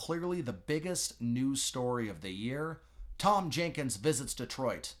what was clearly the biggest news story of the year, Tom Jenkins visits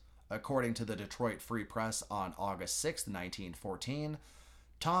Detroit. According to the Detroit Free Press on August 6, 1914,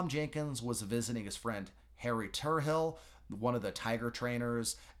 Tom Jenkins was visiting his friend Harry Turhill, one of the Tiger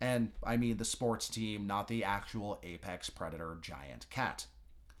trainers, and I mean the sports team, not the actual apex predator giant cat.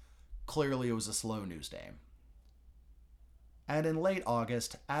 Clearly, it was a slow news day. And in late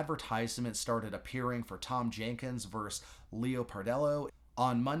August, advertisements started appearing for Tom Jenkins versus Leo Pardello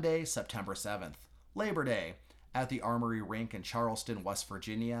on Monday, September 7th, Labor Day, at the Armory Rink in Charleston, West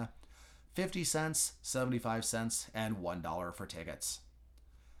Virginia. 50 cents, 75 cents, and $1 for tickets.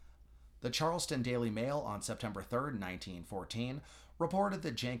 The Charleston Daily Mail on September 3rd, 1914, reported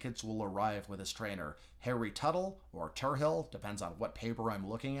that Jenkins will arrive with his trainer, Harry Tuttle, or Turhill, depends on what paper I'm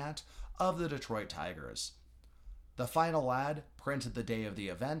looking at, of the Detroit Tigers. The final ad, printed the day of the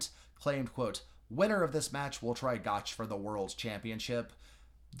event, claimed, quote, "Winner of this match will try Gotch for the World Championship,"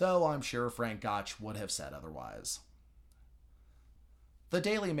 though I'm sure Frank Gotch would have said otherwise. The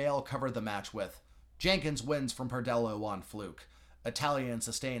Daily Mail covered the match with, "Jenkins wins from Pardello on fluke. Italian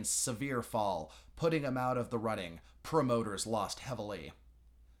sustains severe fall, putting him out of the running. Promoters lost heavily."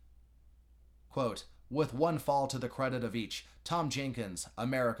 Quote, "With one fall to the credit of each, Tom Jenkins,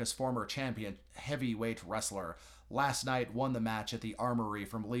 America's former champion heavyweight wrestler, last night won the match at the Armory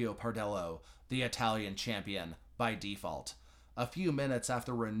from Leo Pardello, the Italian champion, by default. A few minutes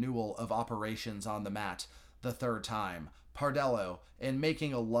after renewal of operations on the mat, the third time, Pardello, in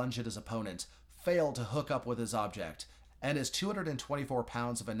making a lunge at his opponent, failed to hook up with his object, and his 224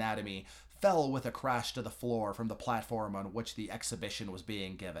 pounds of anatomy fell with a crash to the floor from the platform on which the exhibition was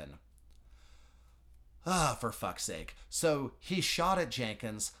being given." For fuck's sake. So he shot at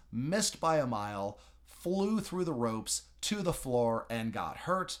Jenkins, missed by a mile, flew through the ropes to the floor, and got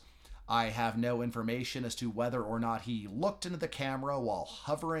hurt. I have no information as to whether or not he looked into the camera while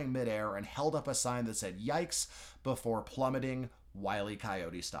hovering midair and held up a sign that said "Yikes" before plummeting Wile E.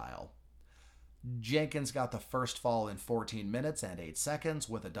 Coyote style. Jenkins got the first fall in 14 minutes and 8 seconds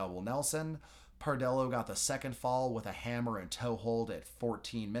with a double Nelson. Pardello got the second fall with a hammer and toe hold at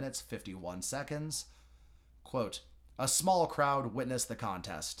 14 minutes 51 seconds. Quote, "A small crowd witnessed the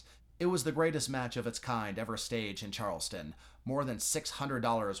contest. It was the greatest match of its kind ever staged in Charleston. More than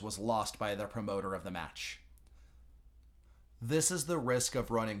 $600 was lost by the promoter of the match." This is the risk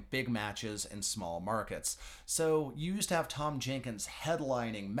of running big matches in small markets. So you used to have Tom Jenkins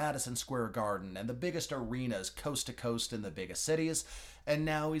headlining Madison Square Garden and the biggest arenas coast to coast in the biggest cities, and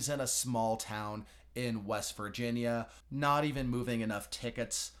now he's in a small town in West Virginia, not even moving enough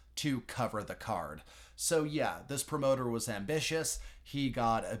tickets to cover the card. So yeah, this promoter was ambitious. He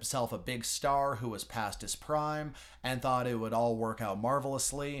got himself a big star who was past his prime and thought it would all work out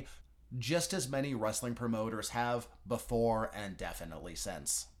marvelously, just as many wrestling promoters have before and definitely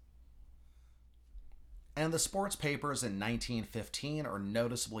since. And the sports papers in 1915 are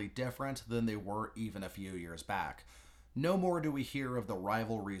noticeably different than they were even a few years back. No more do we hear of the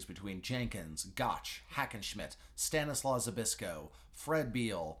rivalries between Jenkins, Gotch, Hackenschmidt, Stanislaw Zbyszko, Fred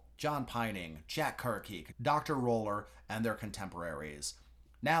Beal, John Pining, Jack Carkeek, Dr. Roller, and their contemporaries.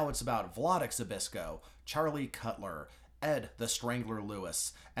 Now it's about Vladek Zbyszko, Charlie Cutler, Ed the Strangler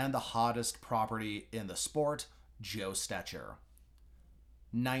Lewis, and the hottest property in the sport, Joe Stetcher.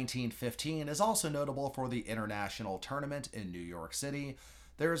 1915 is also notable for the International Tournament in New York City.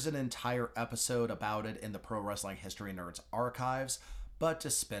 There's an entire episode about it in the Pro Wrestling History Nerds archives, but to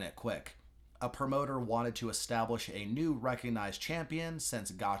spin it quick. A promoter wanted to establish a new recognized champion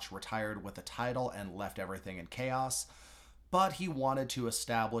since Gotch retired with the title and left everything in chaos, but he wanted to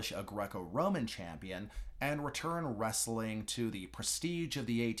establish a Greco-Roman champion and return wrestling to the prestige of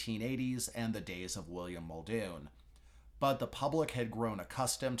the 1880s and the days of William Muldoon. But the public had grown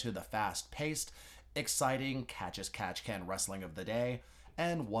accustomed to the fast-paced, exciting catch-as-catch-can wrestling of the day,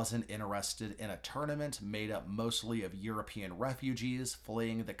 and wasn't interested in a tournament made up mostly of European refugees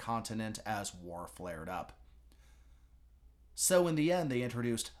fleeing the continent as war flared up. So in the end, they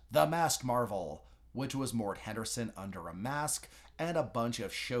introduced the Masked Marvel, which was Mort Henderson under a mask, and a bunch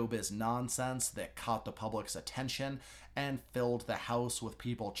of showbiz nonsense that caught the public's attention and filled the house with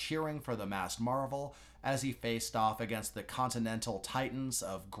people cheering for the Masked Marvel as he faced off against the Continental Titans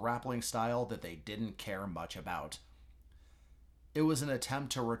of grappling style that they didn't care much about. It was an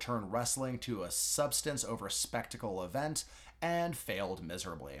attempt to return wrestling to a substance over spectacle event and failed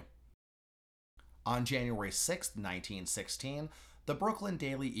miserably. On January 6, 1916, the Brooklyn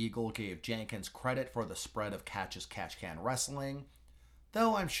Daily Eagle gave Jenkins credit for the spread of catch-as-catch-can wrestling,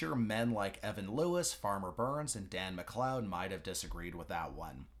 though I'm sure men like Evan Lewis, Farmer Burns, and Dan McLeod might have disagreed with that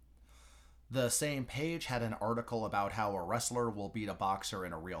one. The same page had an article about how a wrestler will beat a boxer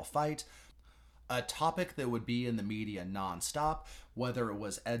in a real fight, a topic that would be in the media non-stop, whether it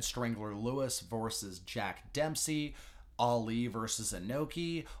was Ed Strangler Lewis versus Jack Dempsey, Ali versus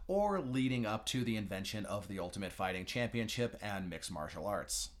Inoki, or leading up to the invention of the Ultimate Fighting Championship and mixed martial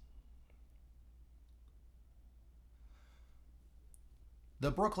arts. The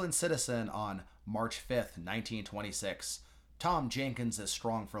Brooklyn Citizen on March 5th, 1926. Tom Jenkins is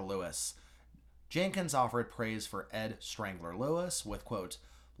strong for Lewis. Jenkins offered praise for Ed Strangler Lewis with, quote,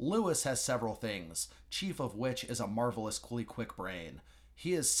 Lewis has several things, chief of which is a marvelously quick brain.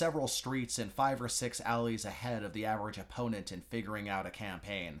 He is several streets and 5 or 6 alleys ahead of the average opponent in figuring out a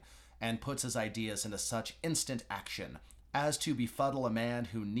campaign, and puts his ideas into such instant action as to befuddle a man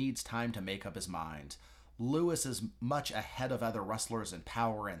who needs time to make up his mind. Lewis is much ahead of other wrestlers in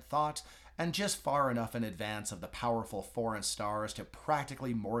power and thought, and just far enough in advance of the powerful foreign stars to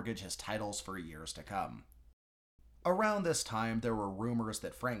practically mortgage his titles for years to come. Around this time, there were rumors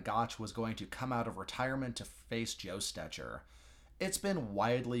that Frank Gotch was going to come out of retirement to face Joe Stecher. It's been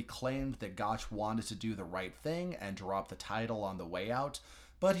widely claimed that Gotch wanted to do the right thing and drop the title on the way out,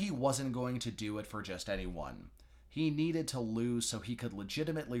 but he wasn't going to do it for just anyone. He needed to lose so he could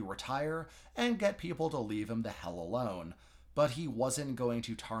legitimately retire and get people to leave him the hell alone, but he wasn't going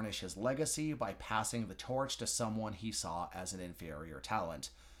to tarnish his legacy by passing the torch to someone he saw as an inferior talent.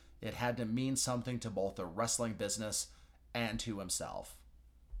 It had to mean something to both the wrestling business and to himself.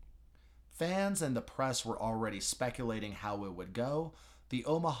 Fans and the press were already speculating how it would go. The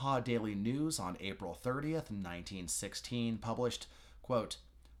Omaha Daily News on April 30th, 1916 published, quote,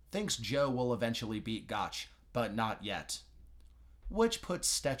 thinks Joe will eventually beat Gotch, but not yet. Which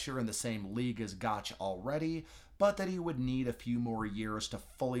puts Stecher in the same league as Gotch already, but that he would need a few more years to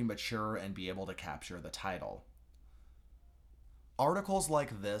fully mature and be able to capture the title. Articles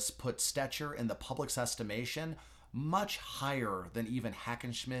like this put Stecher in the public's estimation much higher than even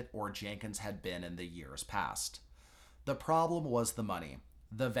Hackenschmidt or Jenkins had been in the years past. The problem was the money,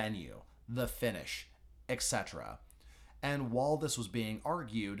 the venue, the finish, etc. And while this was being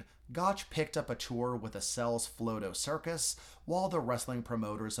argued, Gotch picked up a tour with Assell's Floto Circus, while the wrestling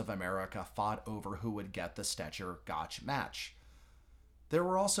promoters of America fought over who would get the Stecher-Gotch match. There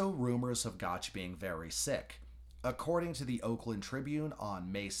were also rumors of Gotch being very sick. According to the Oakland Tribune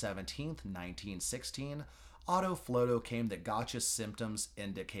on May 17, 1916, Otto Floto claimed that Gotch's symptoms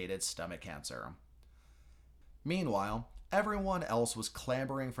indicated stomach cancer. Meanwhile, everyone else was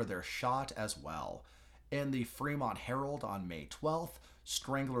clamoring for their shot as well. In the Fremont Herald on May 12th,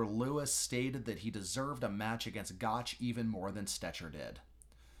 Strangler Lewis stated that he deserved a match against Gotch even more than Stecher did.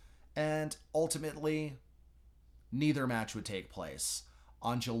 And ultimately, neither match would take place.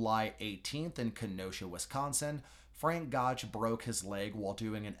 On July 18th in Kenosha, Wisconsin, Frank Gotch broke his leg while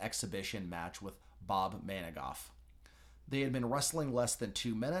doing an exhibition match with Bob Manigoff. They had been wrestling less than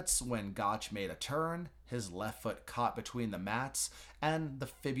 2 minutes when Gotch made a turn, his left foot caught between the mats, and the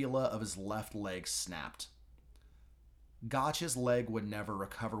fibula of his left leg snapped. Gotch's leg would never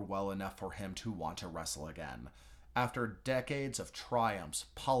recover well enough for him to want to wrestle again. After decades of triumphs,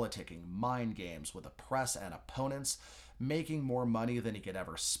 politicking, mind games with the press and opponents, making more money than he could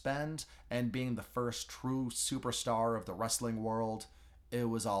ever spend, and being the first true superstar of the wrestling world, it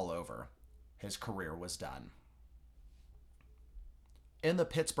was all over. His career was done. In the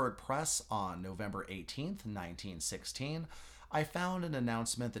Pittsburgh Press on November 18th, 1916, I found an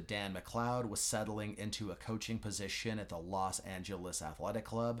announcement that Dan McLeod was settling into a coaching position at the Los Angeles Athletic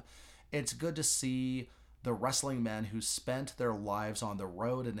Club. It's good to see the wrestling men who spent their lives on the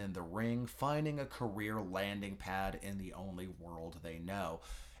road and in the ring finding a career landing pad in the only world they know.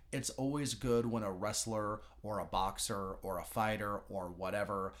 It's always good when a wrestler or a boxer or a fighter or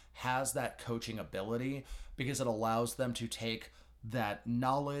whatever has that coaching ability, because it allows them to take that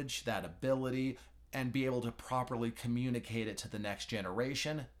knowledge, that ability, and be able to properly communicate it to the next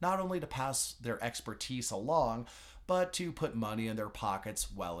generation, not only to pass their expertise along, but to put money in their pockets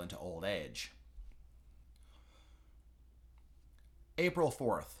well into old age. April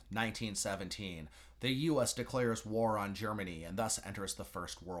 4th, 1917, the U.S. declares war on Germany and thus enters the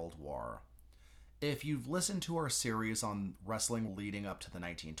First World War. If you've listened to our series on wrestling leading up to the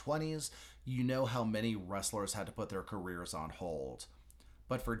 1920s, you know how many wrestlers had to put their careers on hold.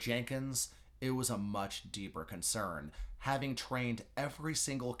 But for Jenkins, it was a much deeper concern, having trained every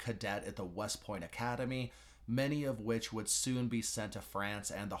single cadet at the West Point Academy, many of which would soon be sent to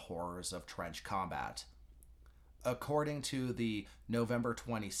France and the horrors of trench combat. According to the November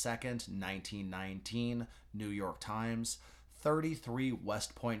 22nd, 1919 New York Times, 33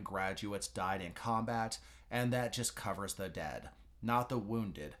 West Point graduates died in combat, and that just covers the dead, not the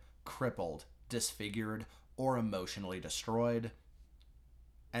wounded, crippled, disfigured, or emotionally destroyed.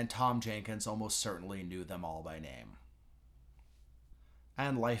 And Tom Jenkins almost certainly knew them all by name.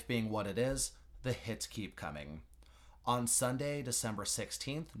 And life being what it is, the hits keep coming. On Sunday, December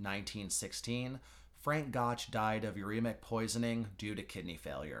 16th, 1916, Frank Gotch died of uremic poisoning due to kidney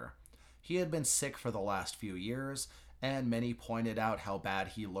failure. He had been sick for the last few years, and many pointed out how bad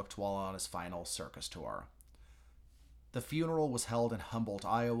he looked while on his final circus tour. The funeral was held in Humboldt,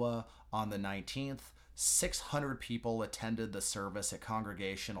 Iowa on the 19th. 600 people attended the service at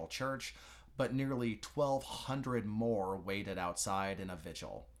Congregational Church, but nearly 1,200 more waited outside in a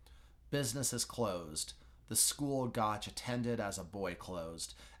vigil. Businesses closed. The school Gotch attended as a boy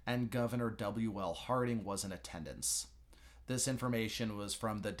closed, and Governor W.L. Harding was in attendance. This information was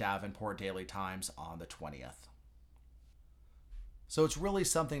from the Davenport Daily Times on the 20th. So it's really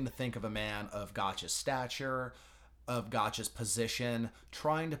something to think of a man of Gotch's stature, of Gotch's position,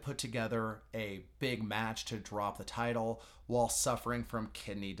 trying to put together a big match to drop the title while suffering from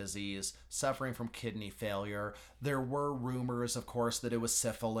kidney disease, suffering from kidney failure. There were rumors, of course, that it was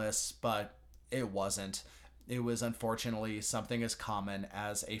syphilis, but it wasn't. It was unfortunately something as common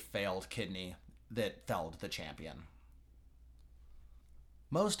as a failed kidney that felled the champion.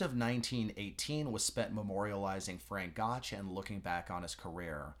 Most of 1918 was spent memorializing Frank Gotch and looking back on his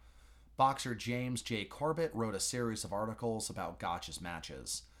career. Boxer James J. Corbett wrote a series of articles about Gotch's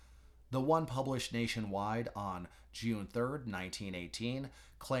matches. The one published nationwide on June 3, 1918,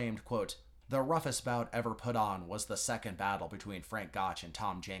 claimed, quote, "The roughest bout ever put on was the second battle between Frank Gotch and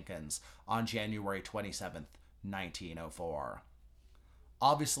Tom Jenkins on January 27, 1904.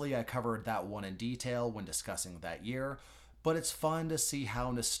 Obviously, I covered that one in detail when discussing that year, but it's fun to see how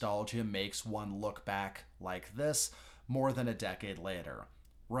nostalgia makes one look back like this more than a decade later.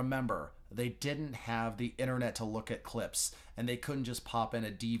 Remember, they didn't have the internet to look at clips, and they couldn't just pop in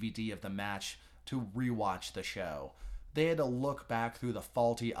a DVD of the match to rewatch the show. They had to look back through the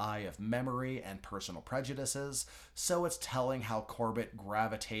faulty eye of memory and personal prejudices, so it's telling how Corbett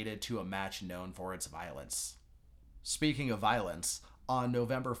gravitated to a match known for its violence. Speaking of violence, on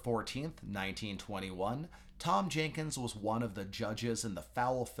November 14th, 1921, Tom Jenkins was one of the judges in the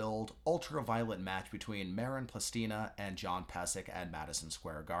foul-filled, ultra-violent match between Marin Plastina and John Pesek at Madison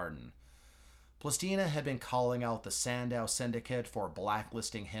Square Garden. Plastina had been calling out the Sandow Syndicate for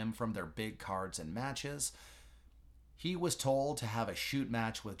blacklisting him from their big cards and matches. He was told to have a shoot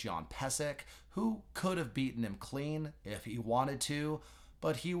match with John Pesek, who could have beaten him clean if he wanted to,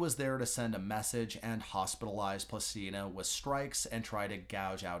 but he was there to send a message and hospitalize Plastina with strikes and try to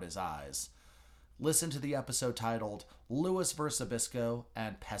gouge out his eyes. Listen to the episode titled Lewis vs. Zbyszko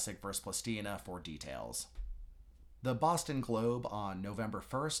and Pesek vs. Plastina for details. The Boston Globe on November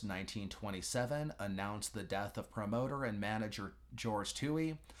 1st, 1927 announced the death of promoter and manager George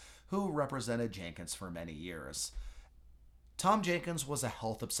Tuohy, who represented Jenkins for many years. Tom Jenkins was a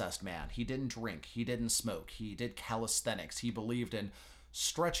health-obsessed man. He didn't drink, he didn't smoke, he did calisthenics, he believed in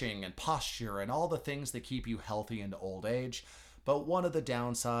stretching and posture and all the things that keep you healthy into old age. But one of the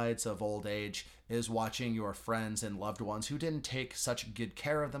downsides of old age is watching your friends and loved ones who didn't take such good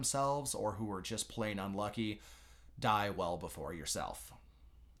care of themselves or who were just plain unlucky die well before yourself.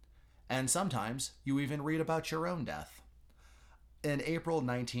 And sometimes you even read about your own death. In April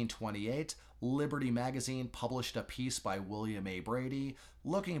 1928, Liberty magazine published a piece by William A. Brady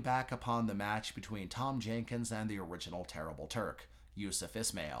looking back upon the match between Tom Jenkins and the original Terrible Turk, Yusuf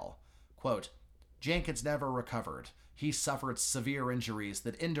Ismail. Quote, "Jenkins never recovered. He suffered severe injuries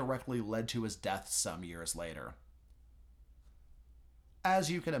that indirectly led to his death some years later."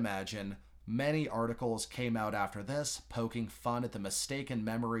 As you can imagine, many articles came out after this, poking fun at the mistaken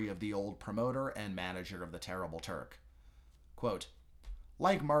memory of the old promoter and manager of the Terrible Turk. Quote,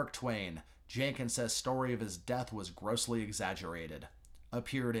 "Like Mark Twain, Jenkins says story of his death was grossly exaggerated.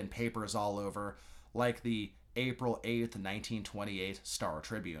 Appeared in papers all over, like the April 8th, 1928 Star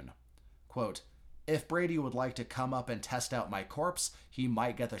Tribune. Quote, "If Brady would like to come up and test out my corpse, he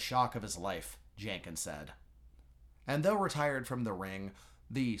might get the shock of his life," Jenkins said. And though retired from the ring,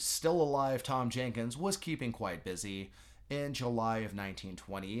 the still alive Tom Jenkins was keeping quite busy. In July of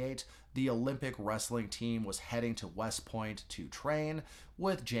 1928, the Olympic wrestling team was heading to West Point to train,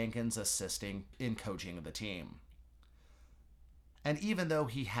 with Jenkins assisting in coaching the team. And even though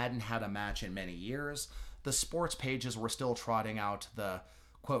he hadn't had a match in many years, the sports pages were still trotting out the,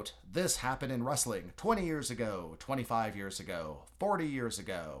 quote, "This happened in wrestling 20 years ago, 25 years ago, 40 years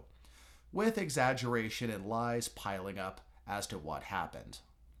ago," with exaggeration and lies piling up as to what happened.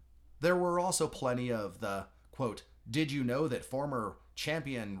 There were also plenty of the, quote, "Did you know that former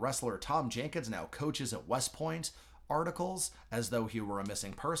champion wrestler Tom Jenkins now coaches at West Point?" articles, as though he were a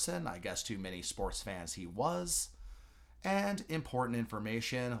missing person. I guess to many sports fans he was. And important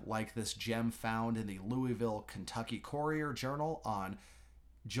information like this gem found in the Louisville, Kentucky Courier Journal on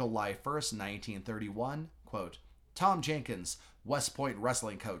July 1st, 1931, quote, "Tom Jenkins, West Point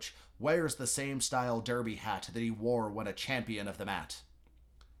wrestling coach, wears the same style derby hat that he wore when a champion of the mat."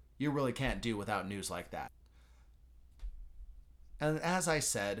 You really can't do without news like that. And as I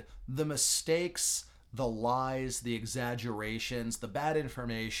said, the mistakes, the lies, the exaggerations, the bad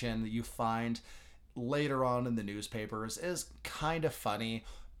information that you find later on in the newspapers is kind of funny,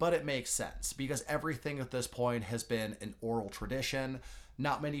 but it makes sense because everything at this point has been an oral tradition.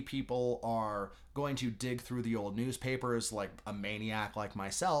 Not many people are going to dig through the old newspapers like a maniac like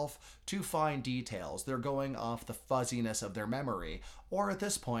myself to find details. They're going off the fuzziness of their memory, or at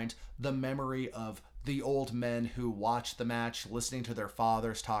this point, the memory of the old men who watched the match, listening to their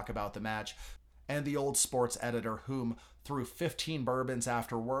fathers talk about the match, and the old sports editor whom, through 15 bourbons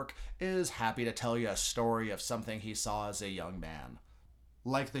after work, is happy to tell you a story of something he saw as a young man.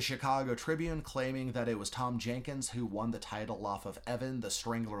 Like the Chicago Tribune claiming that it was Tom Jenkins who won the title off of Evan the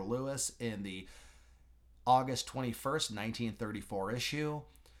Strangler Lewis in the August 21st, 1934 issue.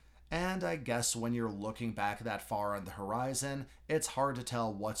 And I guess when you're looking back that far on the horizon, it's hard to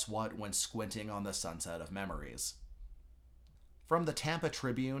tell what's what when squinting on the sunset of memories. From the Tampa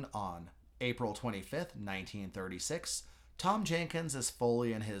Tribune on April 25th, 1936, Tom Jenkins is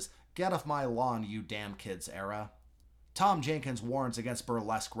fully in his "get off my lawn, you damn kids" era. Tom Jenkins warns against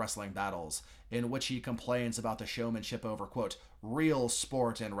burlesque wrestling battles, in which he complains about the showmanship over, quote, real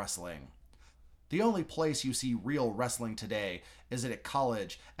sport in wrestling. The only place you see real wrestling today is at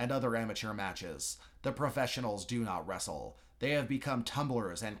college and other amateur matches. The professionals do not wrestle. They have become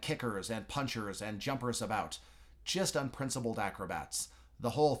tumblers and kickers and punchers and jumpers about. Just unprincipled acrobats.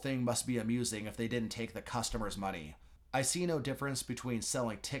 The whole thing must be amusing if they didn't take the customer's money. I see no difference between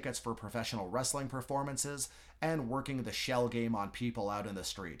selling tickets for professional wrestling performances and working the shell game on people out in the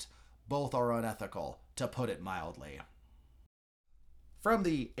street. Both are unethical, to put it mildly. From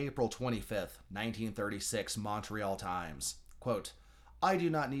the April 25th, 1936 Montreal Times, quote, I do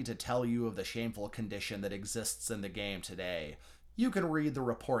not need to tell you of the shameful condition that exists in the game today. You can read the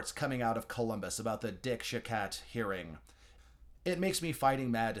reports coming out of Columbus about the Dick Chicat hearing. It makes me fighting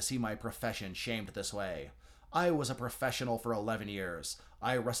mad to see my profession shamed this way. I was a professional for 11 years.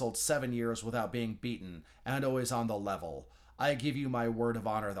 I wrestled 7 years without being beaten, and always on the level. I give you my word of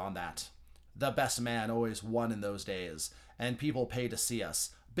honor on that. The best man always won in those days, and people paid to see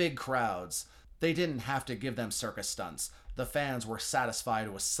us. Big crowds. They didn't have to give them circus stunts. The fans were satisfied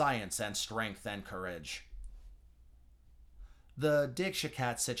with science and strength and courage. The Dick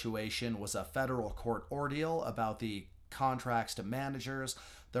Chicat situation was a federal court ordeal about the contracts to managers,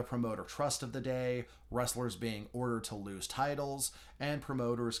 the promoter trust of the day, wrestlers being ordered to lose titles, and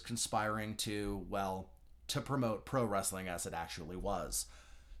promoters conspiring to promote pro wrestling as it actually was.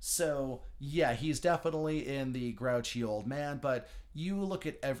 So, yeah, he's definitely in the grouchy old man, but you look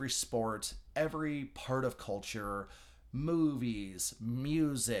at every sport, every part of culture, movies,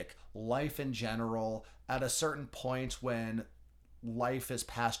 music, life in general, at a certain point when life has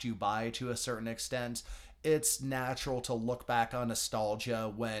passed you by to a certain extent, it's natural to look back on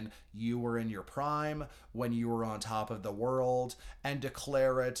nostalgia when you were in your prime, when you were on top of the world, and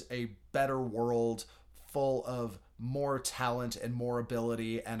declare it a better world full of more talent and more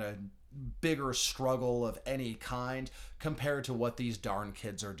ability and a bigger struggle of any kind compared to what these darn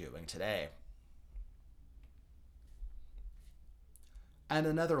kids are doing today. And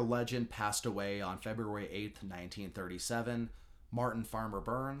another legend passed away on February 8th, 1937. Martin Farmer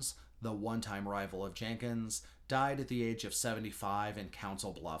Burns, the one-time rival of Jenkins, died at the age of 75 in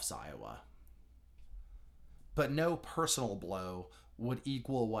Council Bluffs, Iowa. But no personal blow would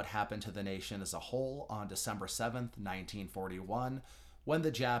equal what happened to the nation as a whole on December 7th, 1941, when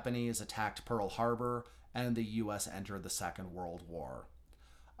the Japanese attacked Pearl Harbor and the U.S. entered the Second World War.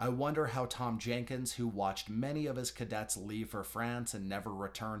 I wonder how Tom Jenkins, who watched many of his cadets leave for France and never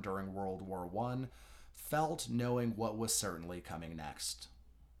returned during World War I, felt knowing what was certainly coming next.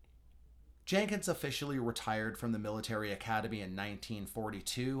 Jenkins officially retired from the military academy in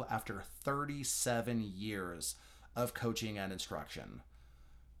 1942 after 37 years of coaching and instruction.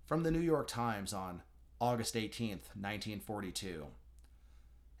 From the New York Times on August 18th, 1942.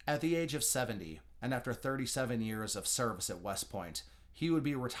 At the age of 70, and after 37 years of service at West Point, he would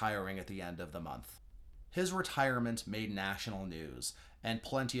be retiring at the end of the month. His retirement made national news, and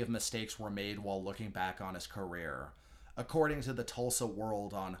plenty of mistakes were made while looking back on his career. According to the Tulsa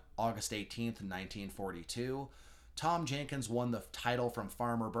World on August 18th, 1942, Tom Jenkins won the title from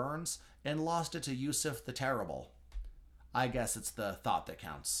Farmer Burns and lost it to Yusuf the Terrible. I guess it's the thought that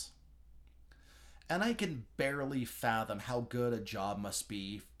counts. And I can barely fathom how good a job must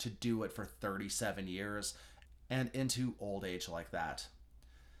be to do it for 37 years and into old age like that.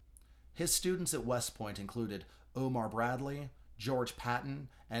 His students at West Point included Omar Bradley, George Patton,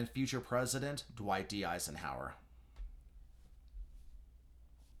 and future President Dwight D. Eisenhower.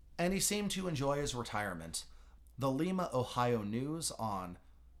 And he seemed to enjoy his retirement. The Lima, Ohio News on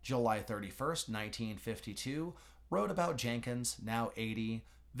July 31st, 1952, wrote about Jenkins, now 80,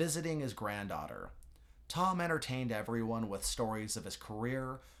 visiting his granddaughter. Tom entertained everyone with stories of his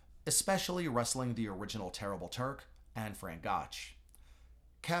career, especially wrestling the original Terrible Turk and Frank Gotch.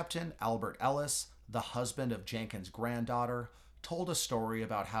 Captain Albert Ellis, the husband of Jenkins' granddaughter, told a story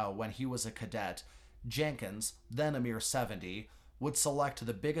about how when he was a cadet, Jenkins, then a mere 70, would select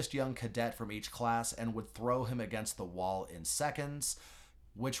the biggest young cadet from each class and would throw him against the wall in seconds,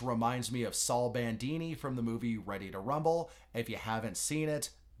 which reminds me of Saul Bandini from the movie Ready to Rumble. If you haven't seen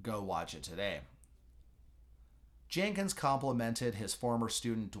it, go watch it today. Jenkins complimented his former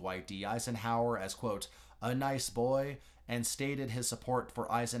student Dwight D. Eisenhower as, quote, a nice boy, and stated his support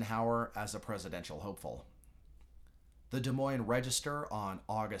for Eisenhower as a presidential hopeful. The Des Moines Register on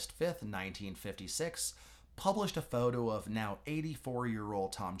August 5th, 1956, published a photo of now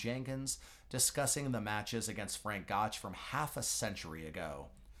 84-year-old Tom Jenkins discussing the matches against Frank Gotch from half a century ago.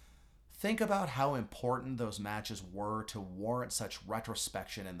 Think about how important those matches were to warrant such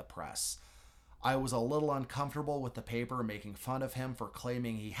retrospection in the press. I was a little uncomfortable with the paper making fun of him for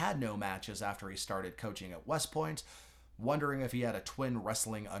claiming he had no matches after he started coaching at West Point, wondering if he had a twin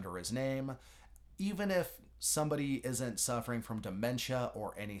wrestling under his name. Even if somebody isn't suffering from dementia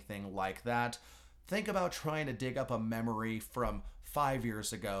or anything like that, think about trying to dig up a memory from 5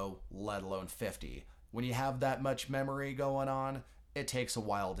 years ago, let alone 50. When you have that much memory going on, it takes a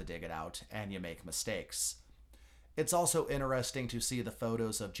while to dig it out, and you make mistakes. It's also interesting to see the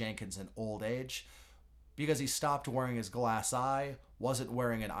photos of Jenkins in old age, because he stopped wearing his glass eye, wasn't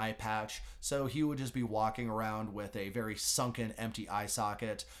wearing an eye patch, so he would just be walking around with a very sunken, empty eye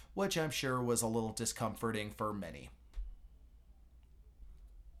socket, which I'm sure was a little discomforting for many.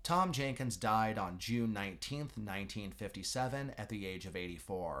 Tom Jenkins died on June 19th, 1957, at the age of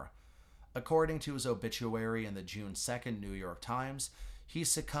 84. According to his obituary in the June 2nd New York Times, he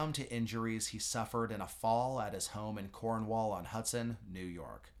succumbed to injuries he suffered in a fall at his home in Cornwall-on-Hudson, New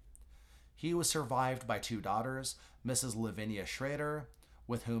York. He was survived by 2 daughters, Mrs. Lavinia Schrader,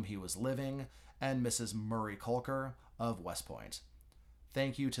 with whom he was living, and Mrs. Murray Colker of West Point.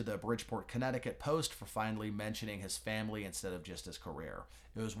 Thank you to the Bridgeport, Connecticut Post for finally mentioning his family instead of just his career.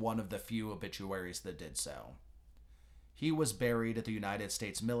 It was one of the few obituaries that did so. He was buried at the United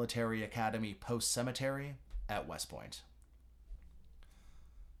States Military Academy Post Cemetery at West Point.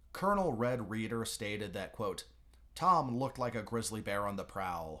 Colonel Red Reeder stated that, quote, Tom looked like a grizzly bear on the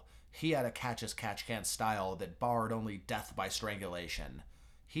prowl. He had a catch-as-catch-can style that barred only death by strangulation.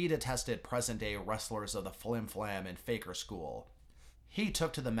 He detested present-day wrestlers of the flim-flam and faker school. He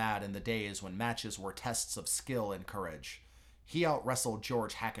took to the mat in the days when matches were tests of skill and courage. He out-wrestled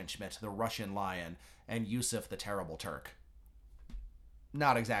George Hackenschmidt, the Russian Lion, and Yusuf the Terrible Turk.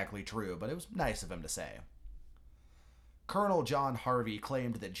 Not exactly true, but it was nice of him to say. Colonel John Harvey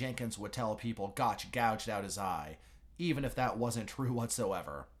claimed that Jenkins would tell people Gotch gouged out his eye, even if that wasn't true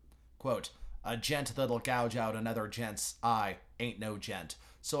whatsoever. Quote, a gent that'll gouge out another gent's eye ain't no gent,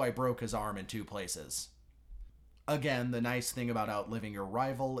 so I broke his arm in 2 places. Again, the nice thing about outliving your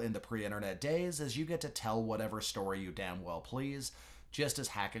rival in the pre-internet days is you get to tell whatever story you damn well please, just as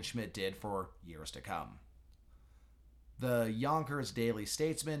Hackenschmidt did for years to come. The Yonkers Daily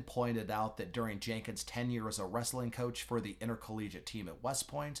Statesman pointed out that during Jenkins' tenure as a wrestling coach for the intercollegiate team at West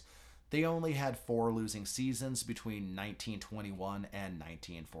Point, they only had 4 losing seasons between 1921 and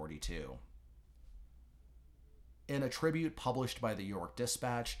 1942. In a tribute published by the York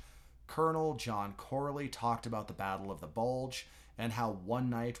Dispatch, Colonel John Corley talked about the Battle of the Bulge and how one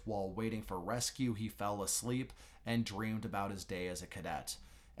night while waiting for rescue he fell asleep and dreamed about his day as a cadet,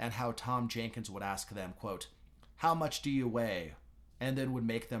 and how Tom Jenkins would ask them, quote, how much do you weigh? And then would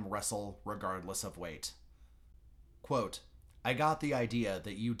make them wrestle regardless of weight. Quote, I got the idea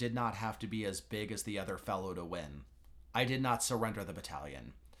that you did not have to be as big as the other fellow to win. I did not surrender the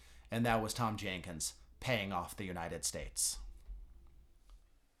battalion. And that was Tom Jenkins paying off the United States.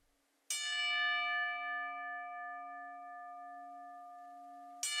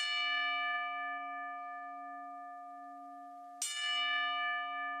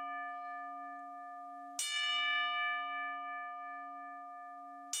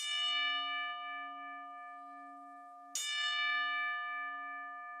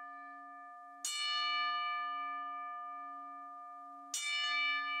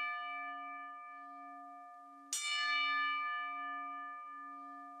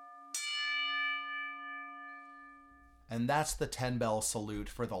 And that's the 10-bell salute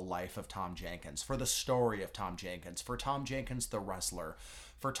for the life of Tom Jenkins, for the story of Tom Jenkins, for Tom Jenkins the wrestler,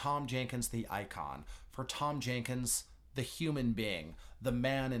 for Tom Jenkins the icon, for Tom Jenkins the human being, the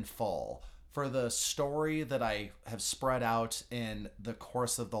man in full, For the story that I have spread out in the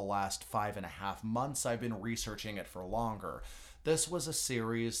course of the last 5.5 months, I've been researching it for longer. This was a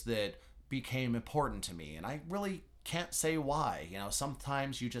series that became important to me, and I really can't say why.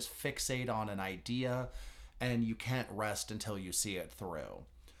 Sometimes you just fixate on an idea and you can't rest until you see it through.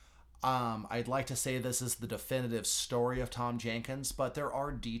 I'd like to say this is the definitive story of Tom Jenkins, but there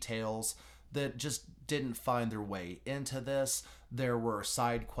are details that just didn't find their way into this. There were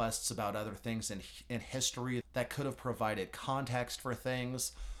side quests about other things in history that could have provided context for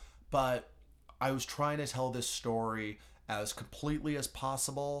things, but I was trying to tell this story as completely as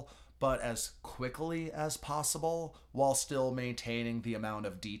possible, but as quickly as possible, while still maintaining the amount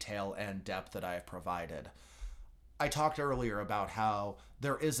of detail and depth that I have provided. I talked earlier about how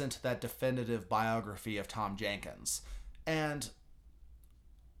there isn't that definitive biography of Tom Jenkins, and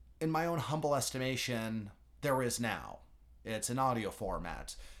in my own humble estimation, there is now. It's an audio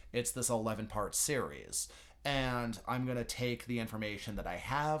format. It's this 11-part series. And I'm going to take the information that I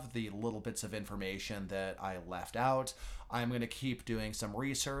have, the little bits of information that I left out. I'm going to keep doing some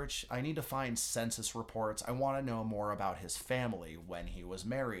research. I need to find census reports. I want to know more about his family, when he was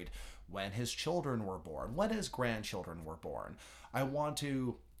married, when his children were born, when his grandchildren were born. I want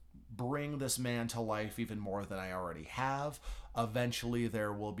to bring this man to life even more than I already have. Eventually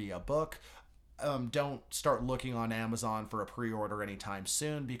there will be a book. Don't start looking on Amazon for a pre-order anytime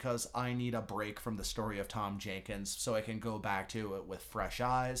soon, because I need a break from the story of Tom Jenkins so I can go back to it with fresh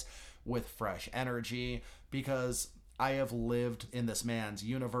eyes, with fresh energy, because I have lived in this man's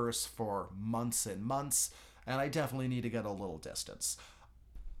universe for months and months, and I definitely need to get a little distance.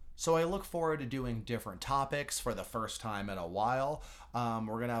 So I look forward to doing different topics for the first time in a while.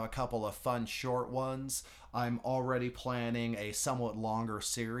 We're going to have a couple of fun short ones. I'm already planning a somewhat longer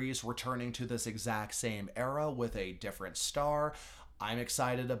series returning to this exact same era with a different star. I'm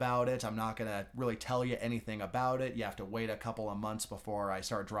excited about it. I'm not going to really tell you anything about it. You have to wait a couple of months before I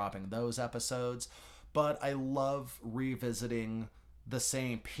start dropping those episodes. But I love revisiting the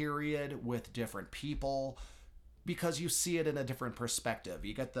same period with different people, because you see it in a different perspective.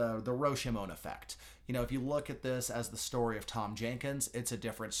 You get the Rashomon effect. If you look at this as the story of Tom Jenkins, it's a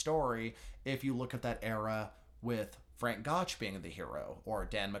different story if you look at that era with Frank Gotch being the hero or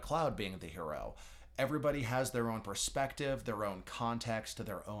Dan McLeod being the hero. Everybody has their own perspective, their own context,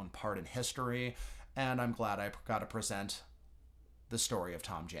 their own part in history, and I'm glad I got to present the story of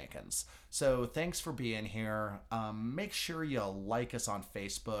Tom Jenkins. So thanks for being here. Make sure you like us on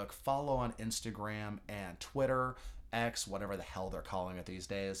Facebook, follow on Instagram and Twitter, X, whatever the hell they're calling it these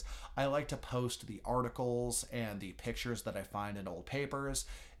days. I like to post the articles and the pictures that I find in old papers.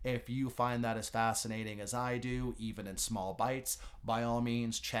 If you find that as fascinating as I do, even in small bites, by all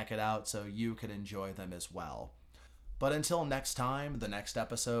means check it out so you can enjoy them as well. But until next time, the next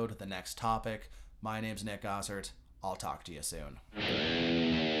episode, the next topic, my name's Nick Gossert. I'll talk to you soon.